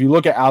if you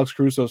look at Alex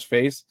Caruso's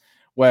face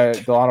when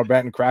Delano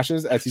Banton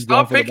crashes as he's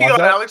Stop picking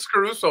on Alex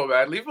Caruso,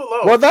 man. Leave him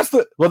alone. Well, that's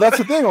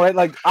the thing, right?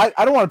 Like I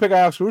don't want to pick on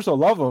Alex Caruso,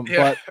 love him,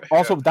 but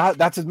also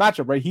that's his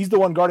matchup, right? He's the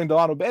one guarding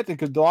Delano Banton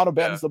because Delano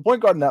Banton's the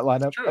point guard in that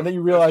lineup, and then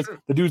you realize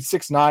the dude's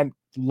 6'9",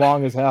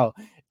 long as hell,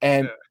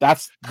 and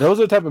those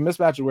are the type of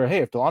mismatches where, hey,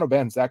 if Delano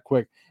Banton's that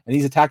quick and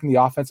he's attacking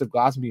the offensive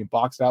glass and being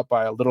boxed out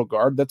by a little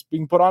guard that's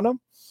being put on him,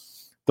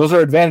 those are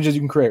advantages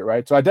you can create,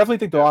 right? So I definitely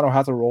think Delano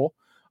has a role,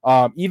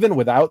 even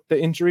without the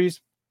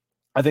injuries.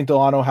 I think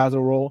Delano has a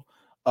role.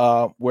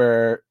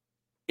 Where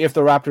if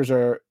the Raptors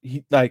are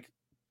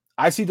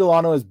I see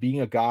Delano as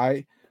being a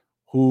guy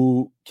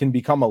who can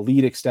become a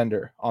lead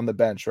extender on the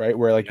bench, right?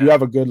 Where you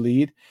have a good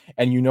lead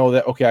and you know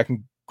that, okay, I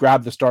can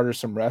grab the starters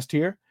some rest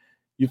here.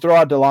 You throw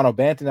out Delano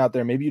Banton out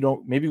there. Maybe you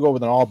go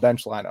with an all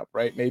bench lineup,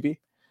 right? Maybe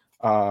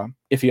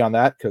iffy on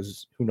that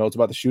because who knows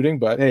about the shooting,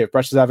 but hey, if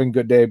Precious is having a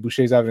good day,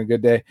 Boucher's having a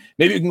good day,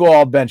 maybe you can go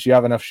all bench. You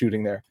have enough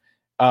shooting there.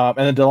 And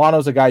then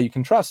Delano's a guy you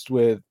can trust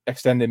with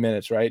extended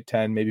minutes, right?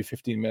 10, maybe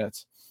 15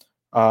 minutes.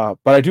 But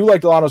I do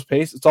like Delano's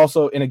pace. It's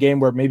also in a game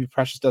where maybe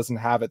Precious doesn't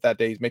have it that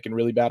day. He's making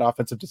really bad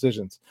offensive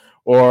decisions.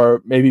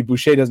 Or maybe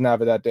Boucher doesn't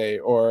have it that day.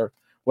 Or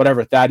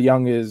whatever. Thad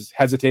Young is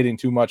hesitating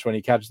too much when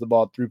he catches the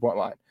ball at 3-point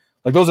line.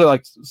 Like those are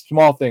like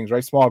small things,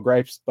 right? Small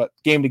gripes. But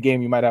game to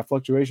game, you might have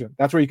fluctuation.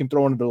 That's where you can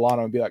throw into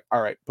Delano and be like,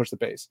 all right, push the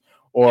pace.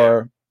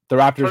 Or the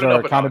Raptors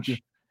are kind of...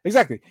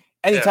 Exactly.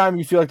 Anytime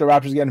you feel like the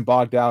Raptors are getting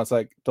bogged down, it's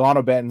like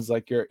Delano Banton's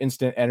like your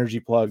instant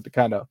energy plug to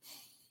kind of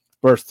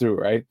burst through,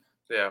 right?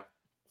 Yeah.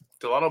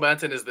 Delano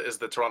Banton is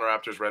the Toronto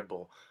Raptors Red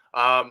Bull.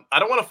 I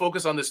don't want to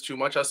focus on this too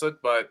much, Asad,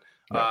 but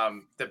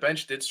the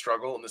bench did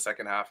struggle in the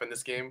second half in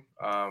this game,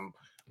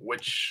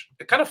 which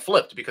it kind of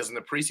flipped because in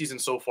the preseason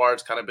so far,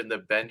 it's kind of been the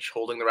bench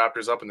holding the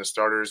Raptors up and the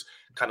starters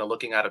kind of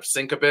looking out of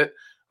sync a bit.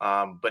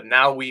 But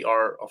now we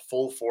are a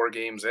full 4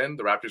 games in.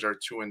 The Raptors are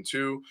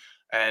 2-2.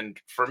 And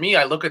for me,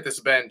 I look at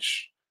this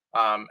bench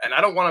and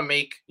I don't want to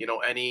make,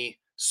 any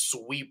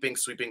sweeping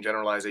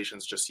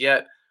generalizations just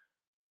yet.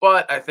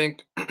 But I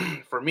think,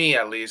 for me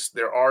at least,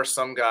 there are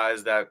some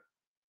guys that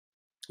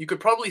you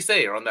could probably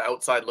say are on the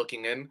outside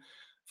looking in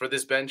for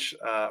this bench,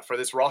 for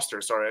this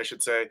roster. Sorry, I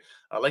should say.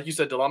 Like you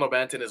said, Delano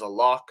Banton is a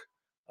lock.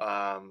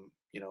 Juan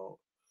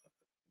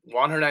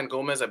Hernan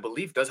Gomez, I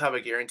believe, does have a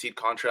guaranteed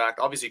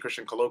contract. Obviously,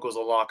 Christian Coloco is a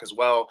lock as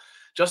well.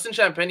 Justin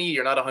Champagnie,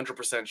 you're not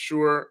 100%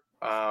 sure.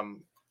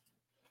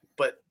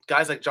 But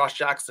guys like Josh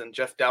Jackson,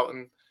 Jeff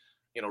Doughton,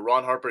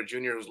 Ron Harper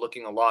Jr., who's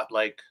looking a lot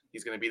like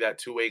he's going to be that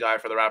two-way guy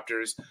for the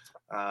Raptors.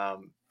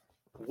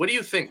 What do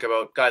you think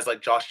about guys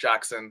like Josh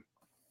Jackson,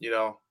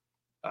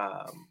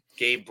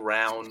 Gabe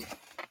Brown,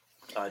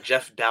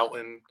 Jeff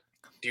Doughton?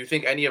 Do you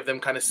think any of them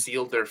kind of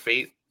sealed their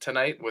fate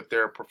tonight with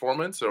their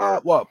performance?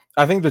 Or well,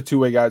 I think the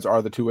two-way guys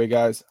are the two-way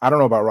guys. I don't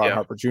know about Ron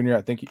Harper Jr.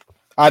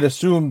 I'd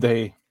assume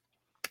they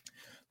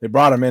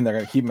brought him in. They're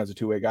going to keep him as a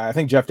two-way guy. I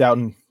think Jeff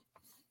Doughton,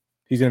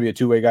 he's going to be a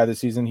two-way guy this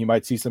season. He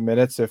might see some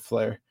minutes if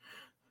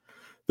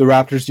the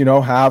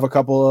Raptors, have a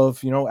couple of,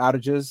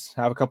 outages,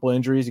 have a couple of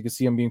injuries. You can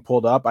see him being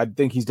pulled up. I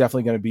think he's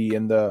definitely going to be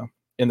in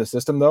the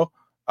system, though.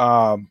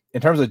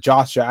 In terms of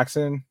Josh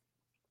Jackson,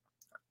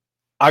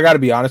 I got to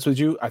be honest with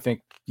you. I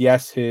think,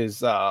 yes,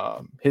 his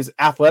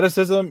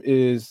athleticism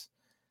is,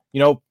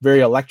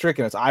 very electric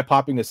and it's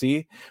eye-popping to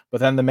see.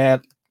 But then the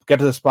man get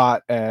to the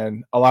spot,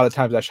 and a lot of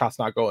times that shot's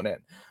not going in.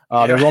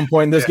 There's one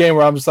point in this game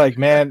where I'm just like,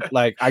 man,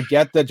 I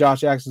get that Josh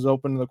Jackson's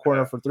open in the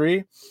corner for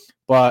 3.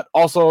 But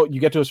also, you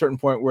get to a certain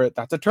point where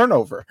that's a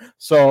turnover.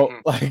 So,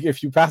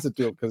 if you pass it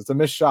to him, because it's a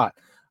missed shot.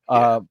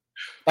 And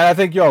I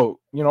think,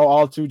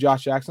 all to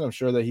Josh Jackson, I'm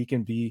sure that he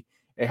can be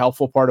a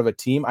helpful part of a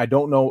team. I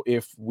don't know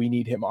if we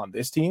need him on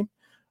this team.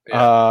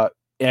 Yeah.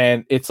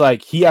 And it's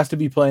like he has to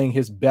be playing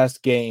his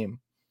best game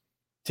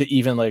to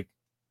even,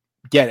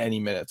 get any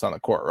minutes on the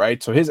court,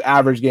 right? So his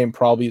average game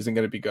probably isn't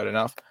going to be good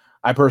enough.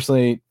 I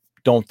personally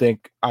don't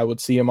think I would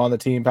see him on the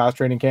team past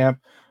training camp.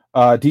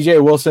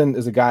 DJ Wilson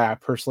is a guy I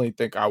personally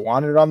think I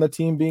wanted on the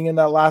team being in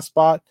that last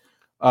spot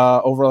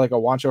over a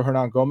Juancho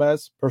Hernan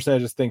Gomez. Personally, I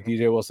just think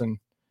DJ Wilson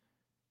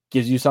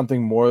gives you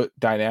something more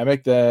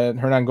dynamic than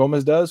Hernan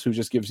Gomez does, who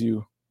just gives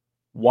you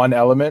one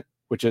element,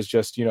 which is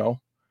just,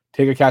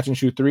 take a catch and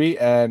shoot 3.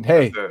 And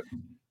hey,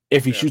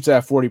 if he shoots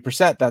at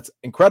 40%, that's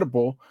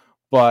incredible.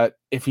 But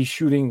if he's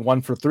shooting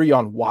 1 for 3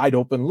 on wide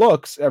open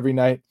looks every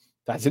night,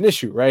 that's an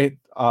issue, right?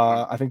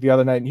 I think the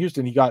other night in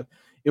Houston,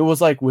 it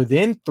was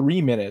within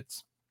 3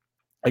 minutes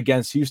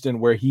against Houston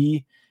where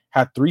he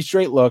had 3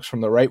 straight looks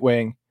from the right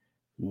wing,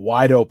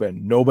 wide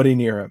open, nobody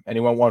near him, and he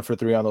went 1 for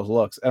 3 on those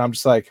looks. And I'm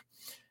just like,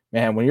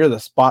 man, when you're the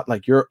spot,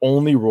 your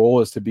only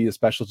role is to be a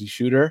specialty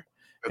shooter,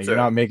 and you're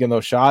not making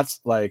those shots,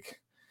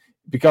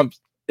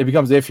 it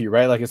becomes iffy,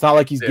 right? It's not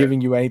like he's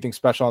giving you anything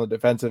special on the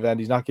defensive end.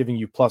 He's not giving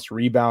you plus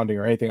rebounding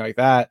or anything like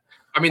that.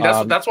 I mean,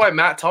 that's why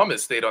Matt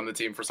Thomas stayed on the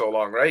team for so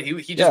long, right?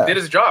 He just did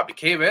his job. He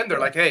came in. They're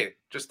like, hey,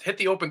 just hit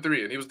the open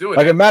three, and he was doing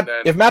it.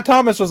 If Matt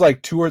Thomas was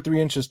like 2 or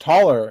 3 inches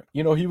taller,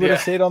 he would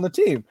have stayed on the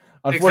team.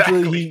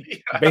 Unfortunately,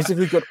 he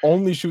basically could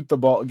only shoot the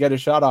ball, get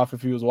his shot off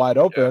if he was wide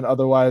open.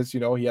 Otherwise, he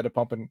had to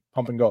pump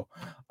and go.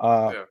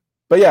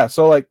 But yeah,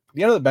 so like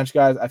the end of the bench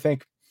guys, I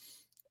think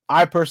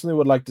I personally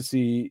would like to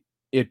see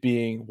it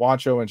being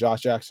Juancho and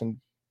Josh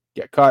Jackson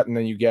get cut, and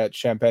then you get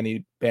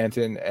Champagnie,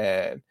 Banton,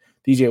 and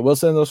DJ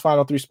Wilson in those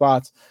final 3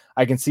 spots.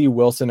 I can see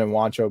Wilson and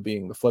Juancho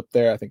being the flip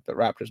there. I think the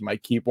Raptors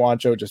might keep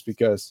Juancho just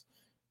because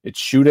it's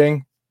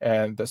shooting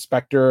and the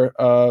specter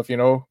of,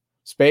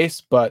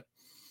 space. But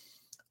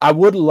I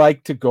would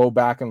like to go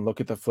back and look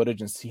at the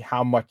footage and see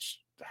how much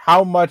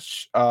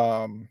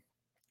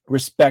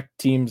respect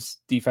teams'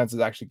 defenses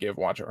actually give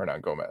Juancho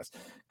Hernangomez.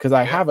 Because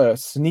I have a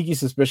sneaky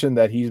suspicion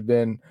that he's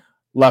been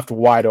left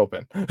wide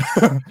open.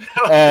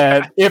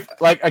 And if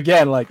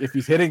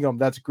he's hitting them,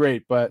 that's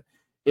great. But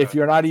if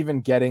you're not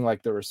even getting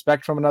like the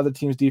respect from another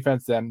team's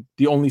defense, then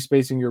the only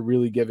spacing you're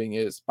really giving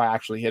is by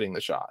actually hitting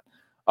the shot.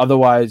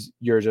 Otherwise,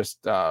 you're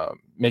just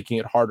making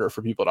it harder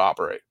for people to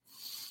operate.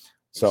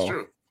 So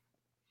true.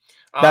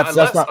 That's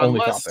my only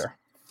thought there.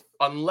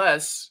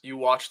 Unless you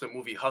watch the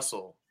movie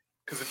Hustle,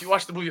 because if you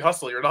watch the movie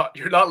Hustle, you're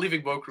not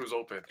leaving Bo Cruz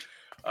open.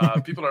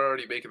 People are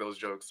already making those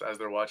jokes as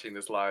they're watching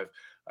this live.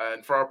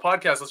 And for our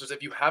podcast listeners,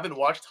 if you haven't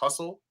watched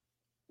Hustle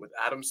with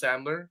Adam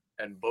Sandler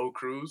and Bo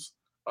Cruz,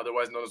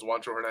 otherwise known as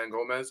Juancho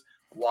Hernangomez,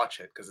 watch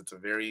it because it's a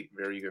very,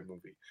 very good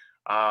movie.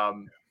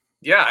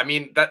 I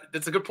mean,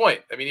 that's a good point.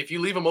 I mean, if you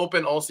leave him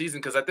open all season,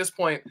 because at this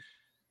point,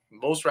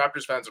 most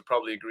Raptors fans would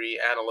probably agree,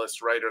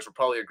 analysts, writers would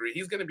probably agree,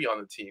 he's going to be on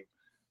the team.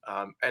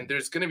 And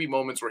there's going to be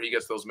moments where he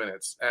gets those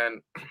minutes.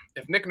 And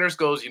if Nick Nurse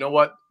goes, you know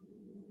what,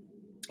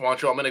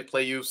 Juancho, I'm going to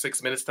play you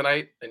 6 minutes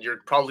tonight, and you're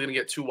probably going to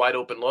get 2 wide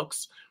open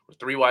looks or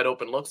 3 wide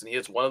open looks, and he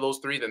hits one of those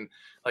 3, then,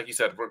 like you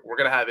said, we're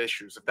going to have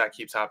issues if that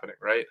keeps happening,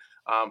 right?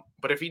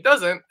 But if he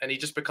doesn't, and he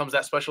just becomes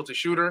that specialty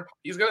shooter,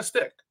 he's going to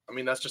stick. I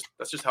mean, that's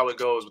just how it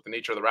goes with the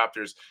nature of the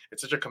Raptors.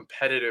 It's such a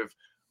competitive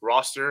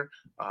roster.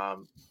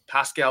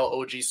 Pascal,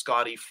 OG,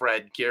 Scotty,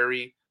 Fred,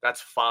 Gary,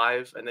 that's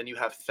 5, and then you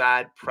have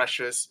Thad,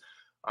 Precious.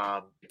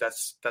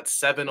 That's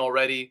 7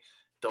 already.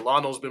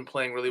 Delano's been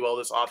playing really well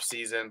this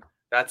offseason.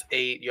 That's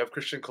 8. You have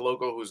Christian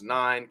Koloko, who's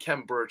 9.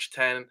 Kem Birch,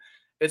 10.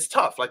 It's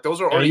tough. Like,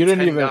 those are already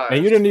 10 guys.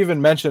 And you didn't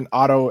even mention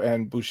Otto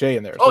and Boucher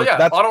in there. So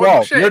that's Otto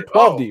 12. And you're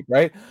 12 deep,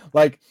 right?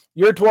 Like,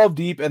 you're 12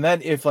 deep, and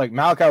then if, like,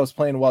 Malachi was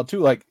playing well, too,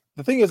 like,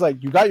 the thing is,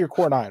 like, you got your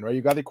core 9, right?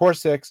 You got the core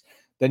 6.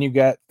 Then you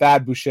get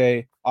Thad,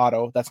 Boucher,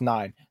 Otto. That's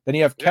 9. Then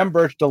you have Kem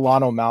Birch,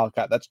 Delano,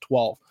 Malachi. That's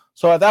 12.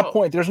 So at that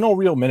point, there's no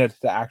real minutes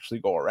to actually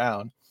go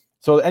around.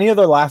 So any of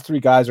the last 3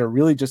 guys are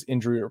really just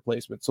injury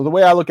replacement. So the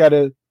way I look at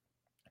it,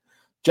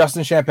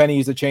 Justin Champagnie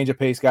is a change of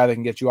pace guy that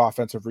can get you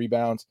offensive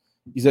rebounds.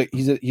 He's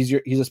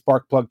a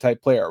spark plug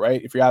type player,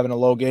 right? If you're having a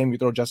low game, you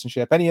throw Justin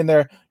Champagnie in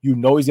there, he's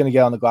going to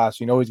get on the glass.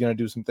 He's going to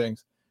do some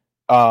things.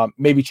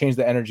 Maybe change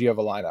the energy of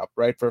a lineup,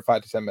 right? For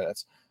 5 to 10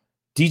 minutes.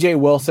 DJ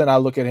Wilson, I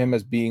look at him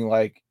as being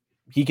like,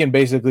 he can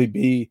basically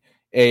be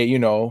a,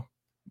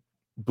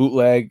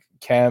 bootleg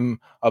Kem,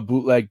 a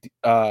bootleg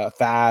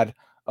Thad,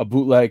 a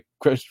bootleg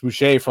Chris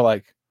Boucher for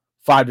like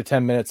 5 to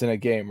 10 minutes in a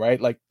game, right?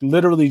 Like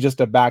literally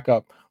just a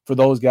backup for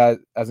those guys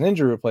as an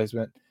injury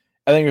replacement.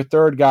 And then your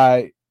third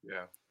guy,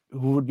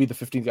 who would be the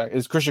 15th guy,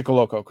 is Christian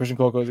Koloko. Christian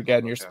Koloko is,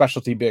 again, your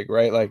specialty big,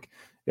 right? Like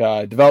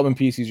development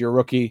piece. He's your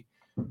rookie.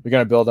 You're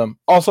going to build him.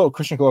 Also,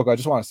 Christian Koloko, I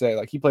just want to say,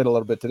 like, he played a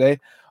little bit today.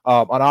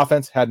 On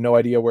offense, had no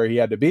idea where he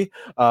had to be.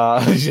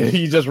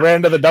 He just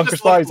ran to the dunker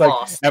spot. He's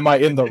lost. Like, am I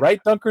in the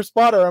right dunker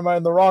spot or am I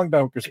in the wrong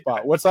dunker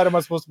spot? What side am I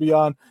supposed to be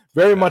on?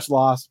 Very much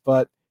lost,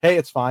 but hey,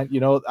 it's fine.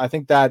 I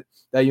think that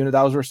unit,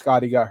 that was where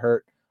Scotty got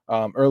hurt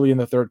early in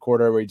the third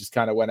quarter, where he just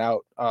kind of went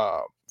out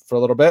for a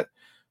little bit.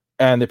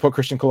 And they put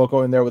Christian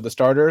Koloko in there with the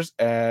starters,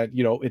 and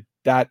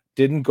that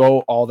didn't go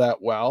all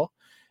that well.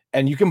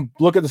 And you can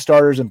look at the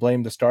starters and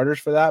blame the starters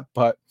for that,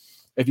 but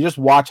if you just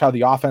watch how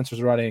the offense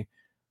was running,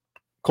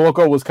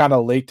 Koloko was kind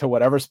of late to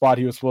whatever spot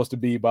he was supposed to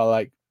be by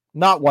like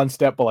not 1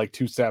 step, but like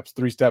 2 steps,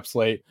 3 steps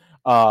late.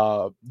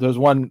 There's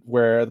one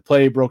where the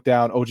play broke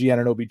down. OG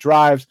Anunoby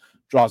draws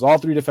all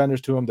 3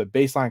 defenders to him. The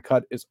baseline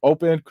cut is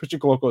open. Christian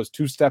Koloko is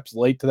 2 steps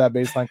late to that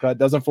baseline cut,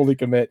 doesn't fully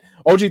commit.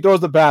 OG throws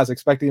the pass,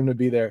 expecting him to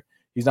be there.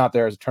 He's not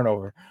there as a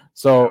turnover.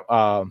 So,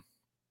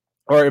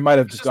 or it might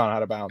have just gone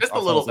out of bounds. Just the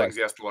little things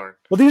he has to learn.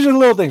 Well, these are the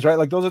little things, right?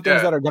 Like those are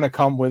things that are going to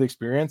come with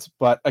experience.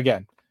 But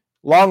again,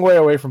 long way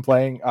away from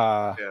playing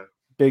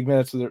big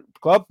minutes for the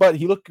club. But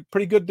he looked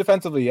pretty good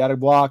defensively. He had a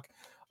block,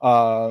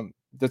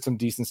 did some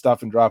decent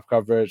stuff in drop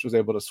coverage, was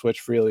able to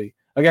switch freely.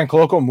 Again,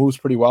 Koloko moves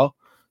pretty well.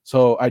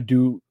 So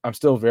I'm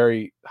still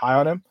very high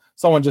on him.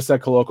 Someone just said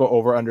Koloko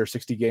over under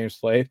 60 games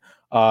played.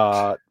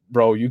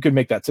 Bro, you could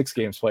make that 6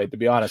 games played, to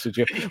be honest with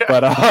you. Yeah.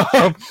 But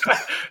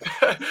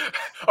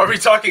are we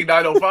talking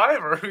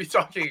 905 or are we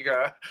talking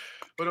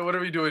what are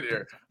we doing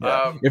here?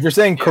 Yeah. If you're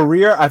saying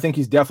career, I think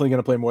he's definitely going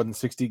to play more than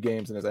 60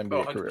 games in his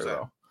NBA career,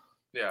 though.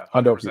 Yeah,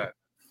 100%.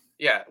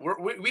 Yeah,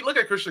 we look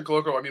at Christian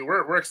Koloko. I mean,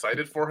 we're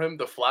excited for him.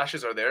 The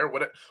flashes are there.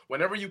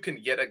 Whenever you can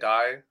get a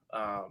guy,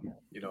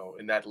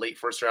 in that late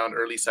first round,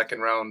 early second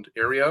round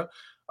area,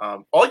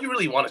 all you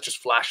really want is just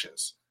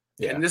flashes.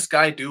 Can this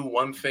guy do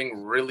one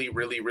thing really,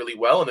 really, really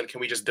well, and then can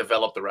we just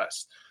develop the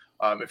rest?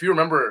 If you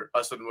remember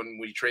us when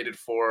we traded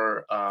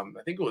for, I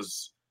think it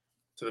was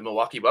to the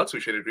Milwaukee Bucks,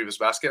 we traded Greivis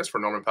Vasquez for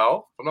Norman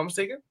Powell, if I'm not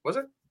mistaken. Was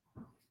it?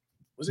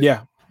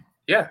 Yeah.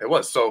 Yeah, it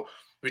was. So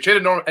we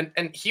traded Norman,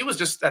 and he was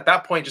just at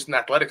that point just an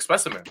athletic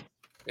specimen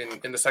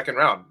in the second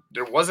round.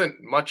 There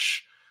wasn't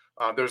much.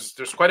 There's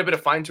quite a bit of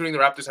fine tuning the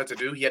Raptors had to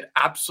do. He had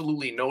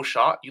absolutely no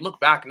shot. You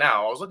look back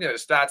now. I was looking at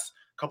his stats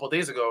a couple of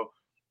days ago.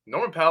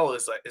 Norman Powell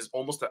is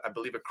almost, I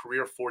believe, a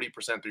career 40%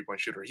 3-point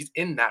shooter. He's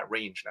in that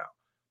range now.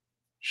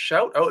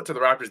 Shout out to the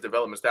Raptors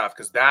development staff,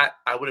 because that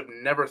I would have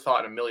never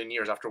thought in a million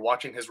years after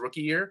watching his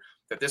rookie year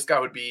that this guy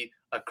would be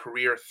a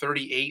career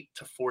 38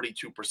 to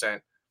 42%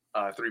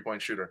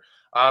 3-point shooter.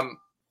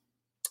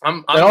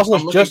 I'm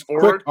also just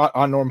forward. Quick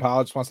on Norman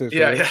Powell. I just want to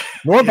say this. Yeah.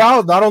 Norman Powell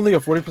is not only a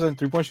 40%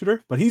 3-point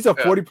shooter, but he's a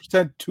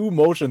 40%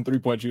 2-motion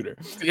 3-point shooter.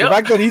 The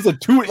fact that he's a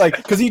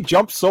because he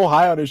jumps so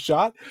high on his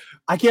shot,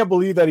 I can't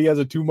believe that he has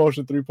a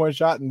 2-motion 3-point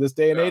shot in this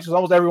day and age. Because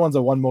almost everyone's a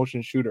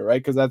 1-motion shooter,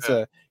 right? Because that's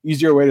a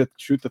easier way to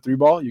shoot the 3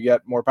 ball. You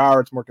get more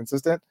power. It's more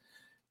consistent.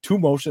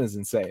 2-motion is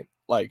insane.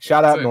 Like,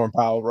 shout out Norman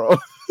Powell, bro.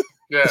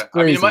 Yeah,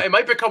 I mean, it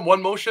might become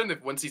 1-motion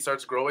once he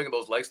starts growing and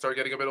those legs start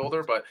getting a bit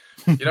older. But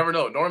you never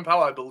know. Norman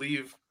Powell, I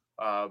believe.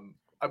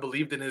 I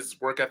believed in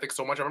his work ethic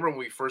so much. I remember when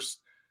we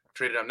first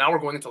traded him. Now we're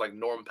going into like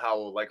Norm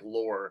Powell, like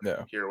lore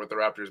here with the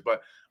Raptors.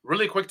 But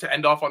really quick to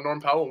end off on Norm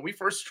Powell, when we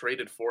first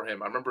traded for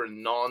him, I remember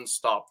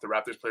nonstop the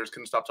Raptors players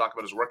couldn't stop talking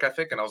about his work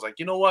ethic. And I was like,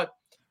 you know what?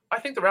 I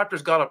think the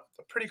Raptors got a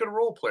pretty good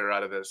role player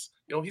out of this.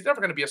 He's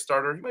never going to be a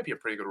starter. He might be a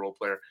pretty good role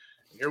player.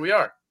 And here we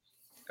are.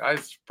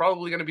 Guy's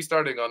probably going to be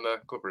starting on the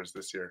Clippers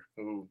this year,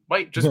 who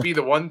might just be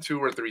the 1, 2,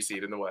 or 3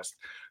 seed in the West.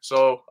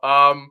 So,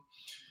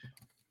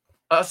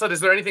 Asad, is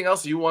there anything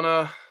else you want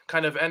to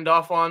kind of end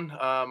off on?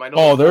 I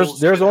know.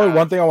 There's only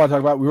one thing I want to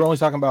talk about. We were only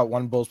talking about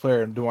one Bulls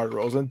player, DeMar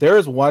DeRozan. There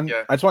is one.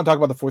 Yeah. I just want to talk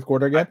about the fourth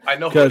quarter again. I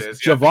know who it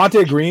is.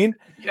 Javonte Green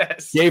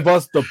gave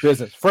us the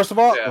business. First of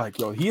all,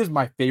 he is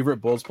my favorite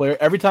Bulls player.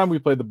 Every time we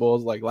played the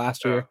Bulls, like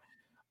last year,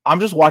 I'm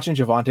just watching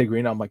Javonte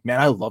Green. I'm like, man,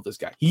 I love this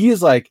guy. He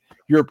is like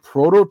your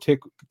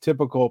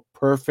prototypical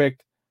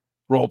perfect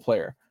role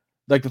player.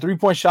 Like the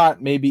 3-point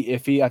shot may be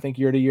iffy, I think,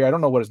 year to year. I don't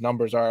know what his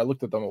numbers are. I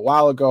looked at them a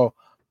while ago,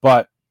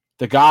 but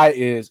the guy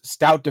is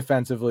stout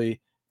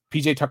defensively,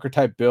 PJ Tucker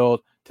type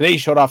build. Today he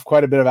showed off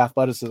quite a bit of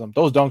athleticism.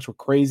 Those dunks were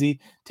crazy.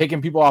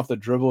 Taking people off the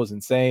dribble is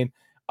insane.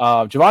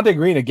 Javonte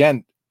Green,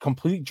 again,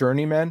 complete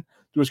journeyman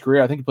through his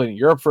career. I think he played in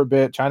Europe for a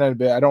bit, China a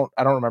bit. I don't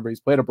remember. He's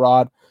played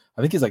abroad.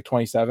 I think he's like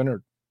 27,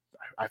 or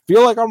I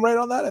feel like I'm right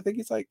on that. I think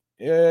he's like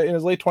in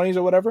his late 20s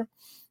or whatever.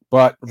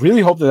 But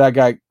really hope that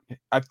guy,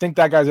 I think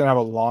that guy's going to have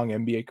a long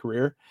NBA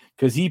career,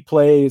 because he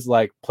plays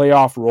like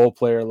playoff role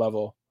player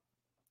level.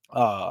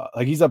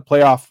 Like he's a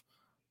playoff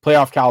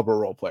caliber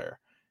role player.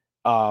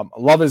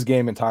 Love his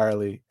game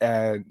entirely,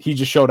 and he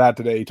just showed out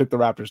today. He took the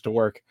Raptors to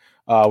work,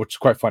 which is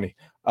quite funny.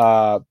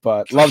 But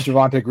love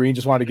Javonte Green.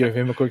 Just wanted to give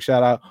him a quick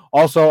shout out.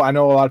 Also, I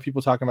know a lot of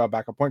people talking about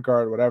backup point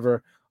guard or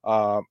whatever.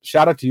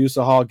 Shout out to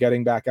Yusa Hall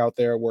getting back out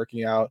there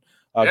working out.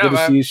 Good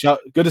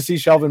to see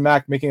Shelvin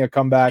Mack making a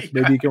comeback.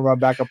 Maybe he can run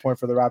backup point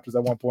for the Raptors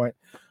at one point.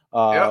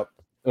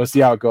 We'll see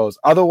how it goes.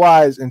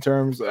 Otherwise, in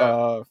terms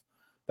of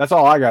that's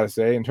all I got to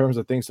say in terms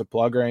of things to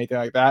plug or anything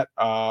like that.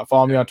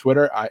 Follow me on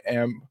Twitter. I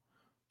am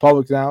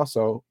public now,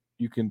 so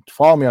you can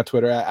follow me on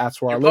Twitter at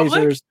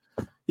 @SwarLasers.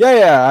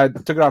 Yeah, I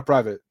took it off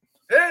private.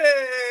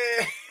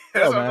 Hey,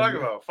 that's what I'm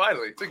talking about.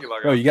 Finally, took you long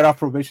enough. You get off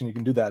probation, you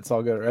can do that. It's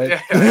all good, right?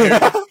 Yeah,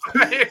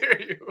 I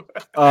hear you.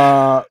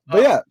 But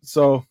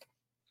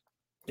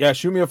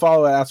shoot me a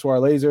follow at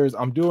 @SwarLasers.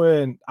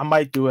 I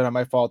might do it. I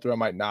might follow through. I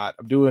might not.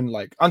 I'm doing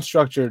like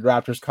unstructured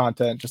Raptors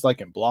content, just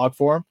like in blog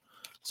form.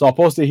 So I'll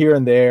post it here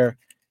and there.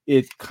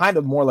 It's kind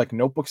of more like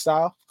notebook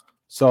style.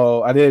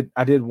 So I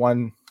did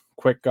one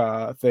quick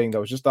thing that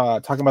was just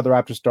talking about the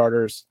Raptors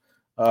starters,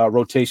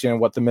 rotation,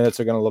 what the minutes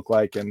are going to look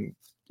like, and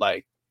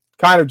like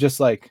kind of just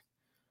like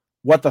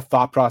what the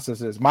thought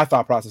process is. My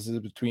thought process is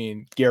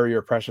between Gary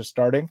or Precious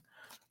starting.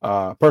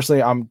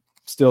 Personally, I'm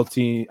still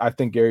I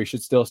think Gary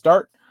should still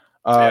start.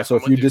 So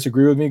if you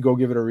disagree with me, go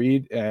give it a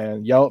read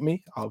and yell at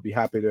me. I'll be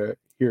happy to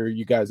hear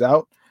you guys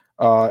out.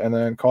 And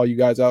then call you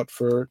guys out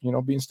for,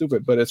 being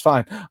stupid, but it's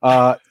fine.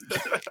 That's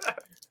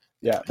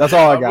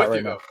all I got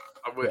right now.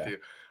 I'm with you.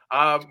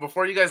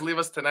 Before you guys leave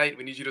us tonight,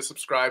 we need you to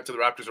subscribe to the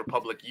Raptors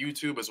Republic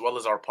YouTube as well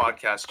as our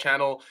podcast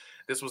channel.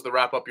 This was the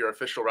wrap up, your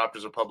official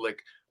Raptors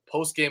Republic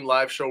post-game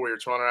live show where your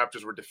Toronto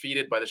Raptors were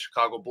defeated by the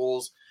Chicago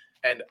Bulls.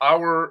 And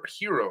our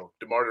hero,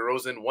 DeMar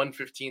DeRozan,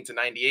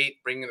 115-98,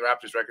 bringing the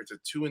Raptors record to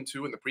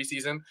 2-2 in the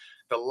preseason.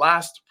 The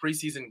last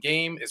preseason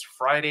game is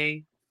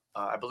Friday.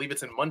 I believe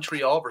it's in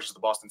Montreal versus the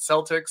Boston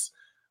Celtics.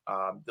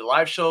 The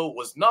live show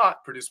was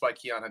not produced by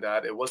Keon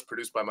Haddad. It was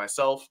produced by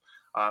myself.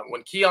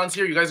 When Keon's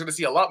here, you guys are going to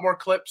see a lot more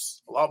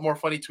clips, a lot more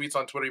funny tweets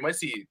on Twitter. You might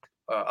see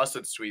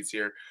Asad's tweets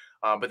here.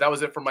 But that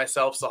was it for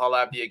myself,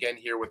 Sahal Abdi, again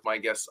here with my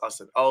guest,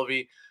 Asad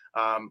Alvi.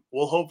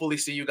 We'll hopefully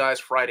see you guys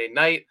Friday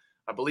night.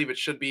 I believe it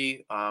should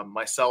be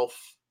myself,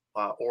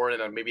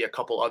 Oren, and maybe a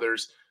couple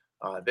others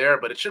there,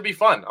 but it should be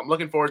fun. I'm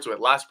looking forward to it.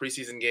 Last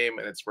preseason game,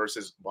 and it's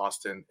versus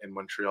Boston in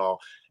Montreal.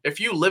 If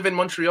you live in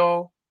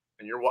Montreal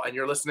and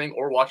you're listening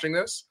or watching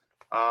this,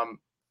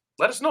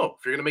 let us know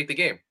if you're going to make the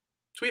game.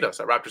 Tweet us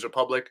at Raptors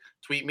Republic.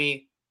 Tweet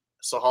me,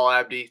 Sahal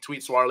Abdi.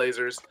 Tweet Swar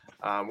Lasers.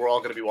 We're all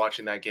going to be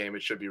watching that game.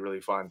 It should be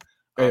really fun.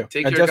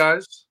 Take care,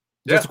 guys.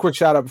 Just a quick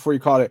shout out before you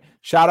call it.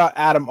 Shout out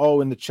Adam O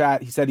in the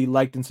chat. He said he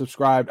liked and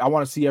subscribed. I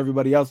want to see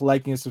everybody else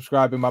liking and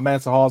subscribing. My man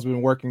Sahal's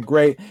been working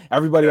great.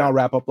 Everybody on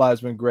Wrap Up Live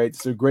has been great.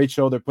 It's a great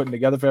show they're putting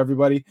together for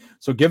everybody.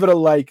 So give it a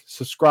like,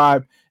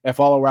 subscribe, and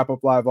follow Wrap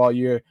Up Live all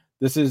year.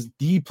 This is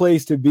the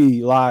place to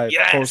be live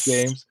post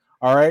games.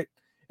 All right.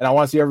 And I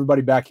want to see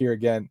everybody back here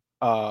again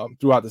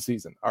throughout the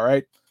season. All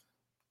right.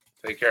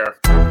 Take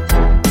care.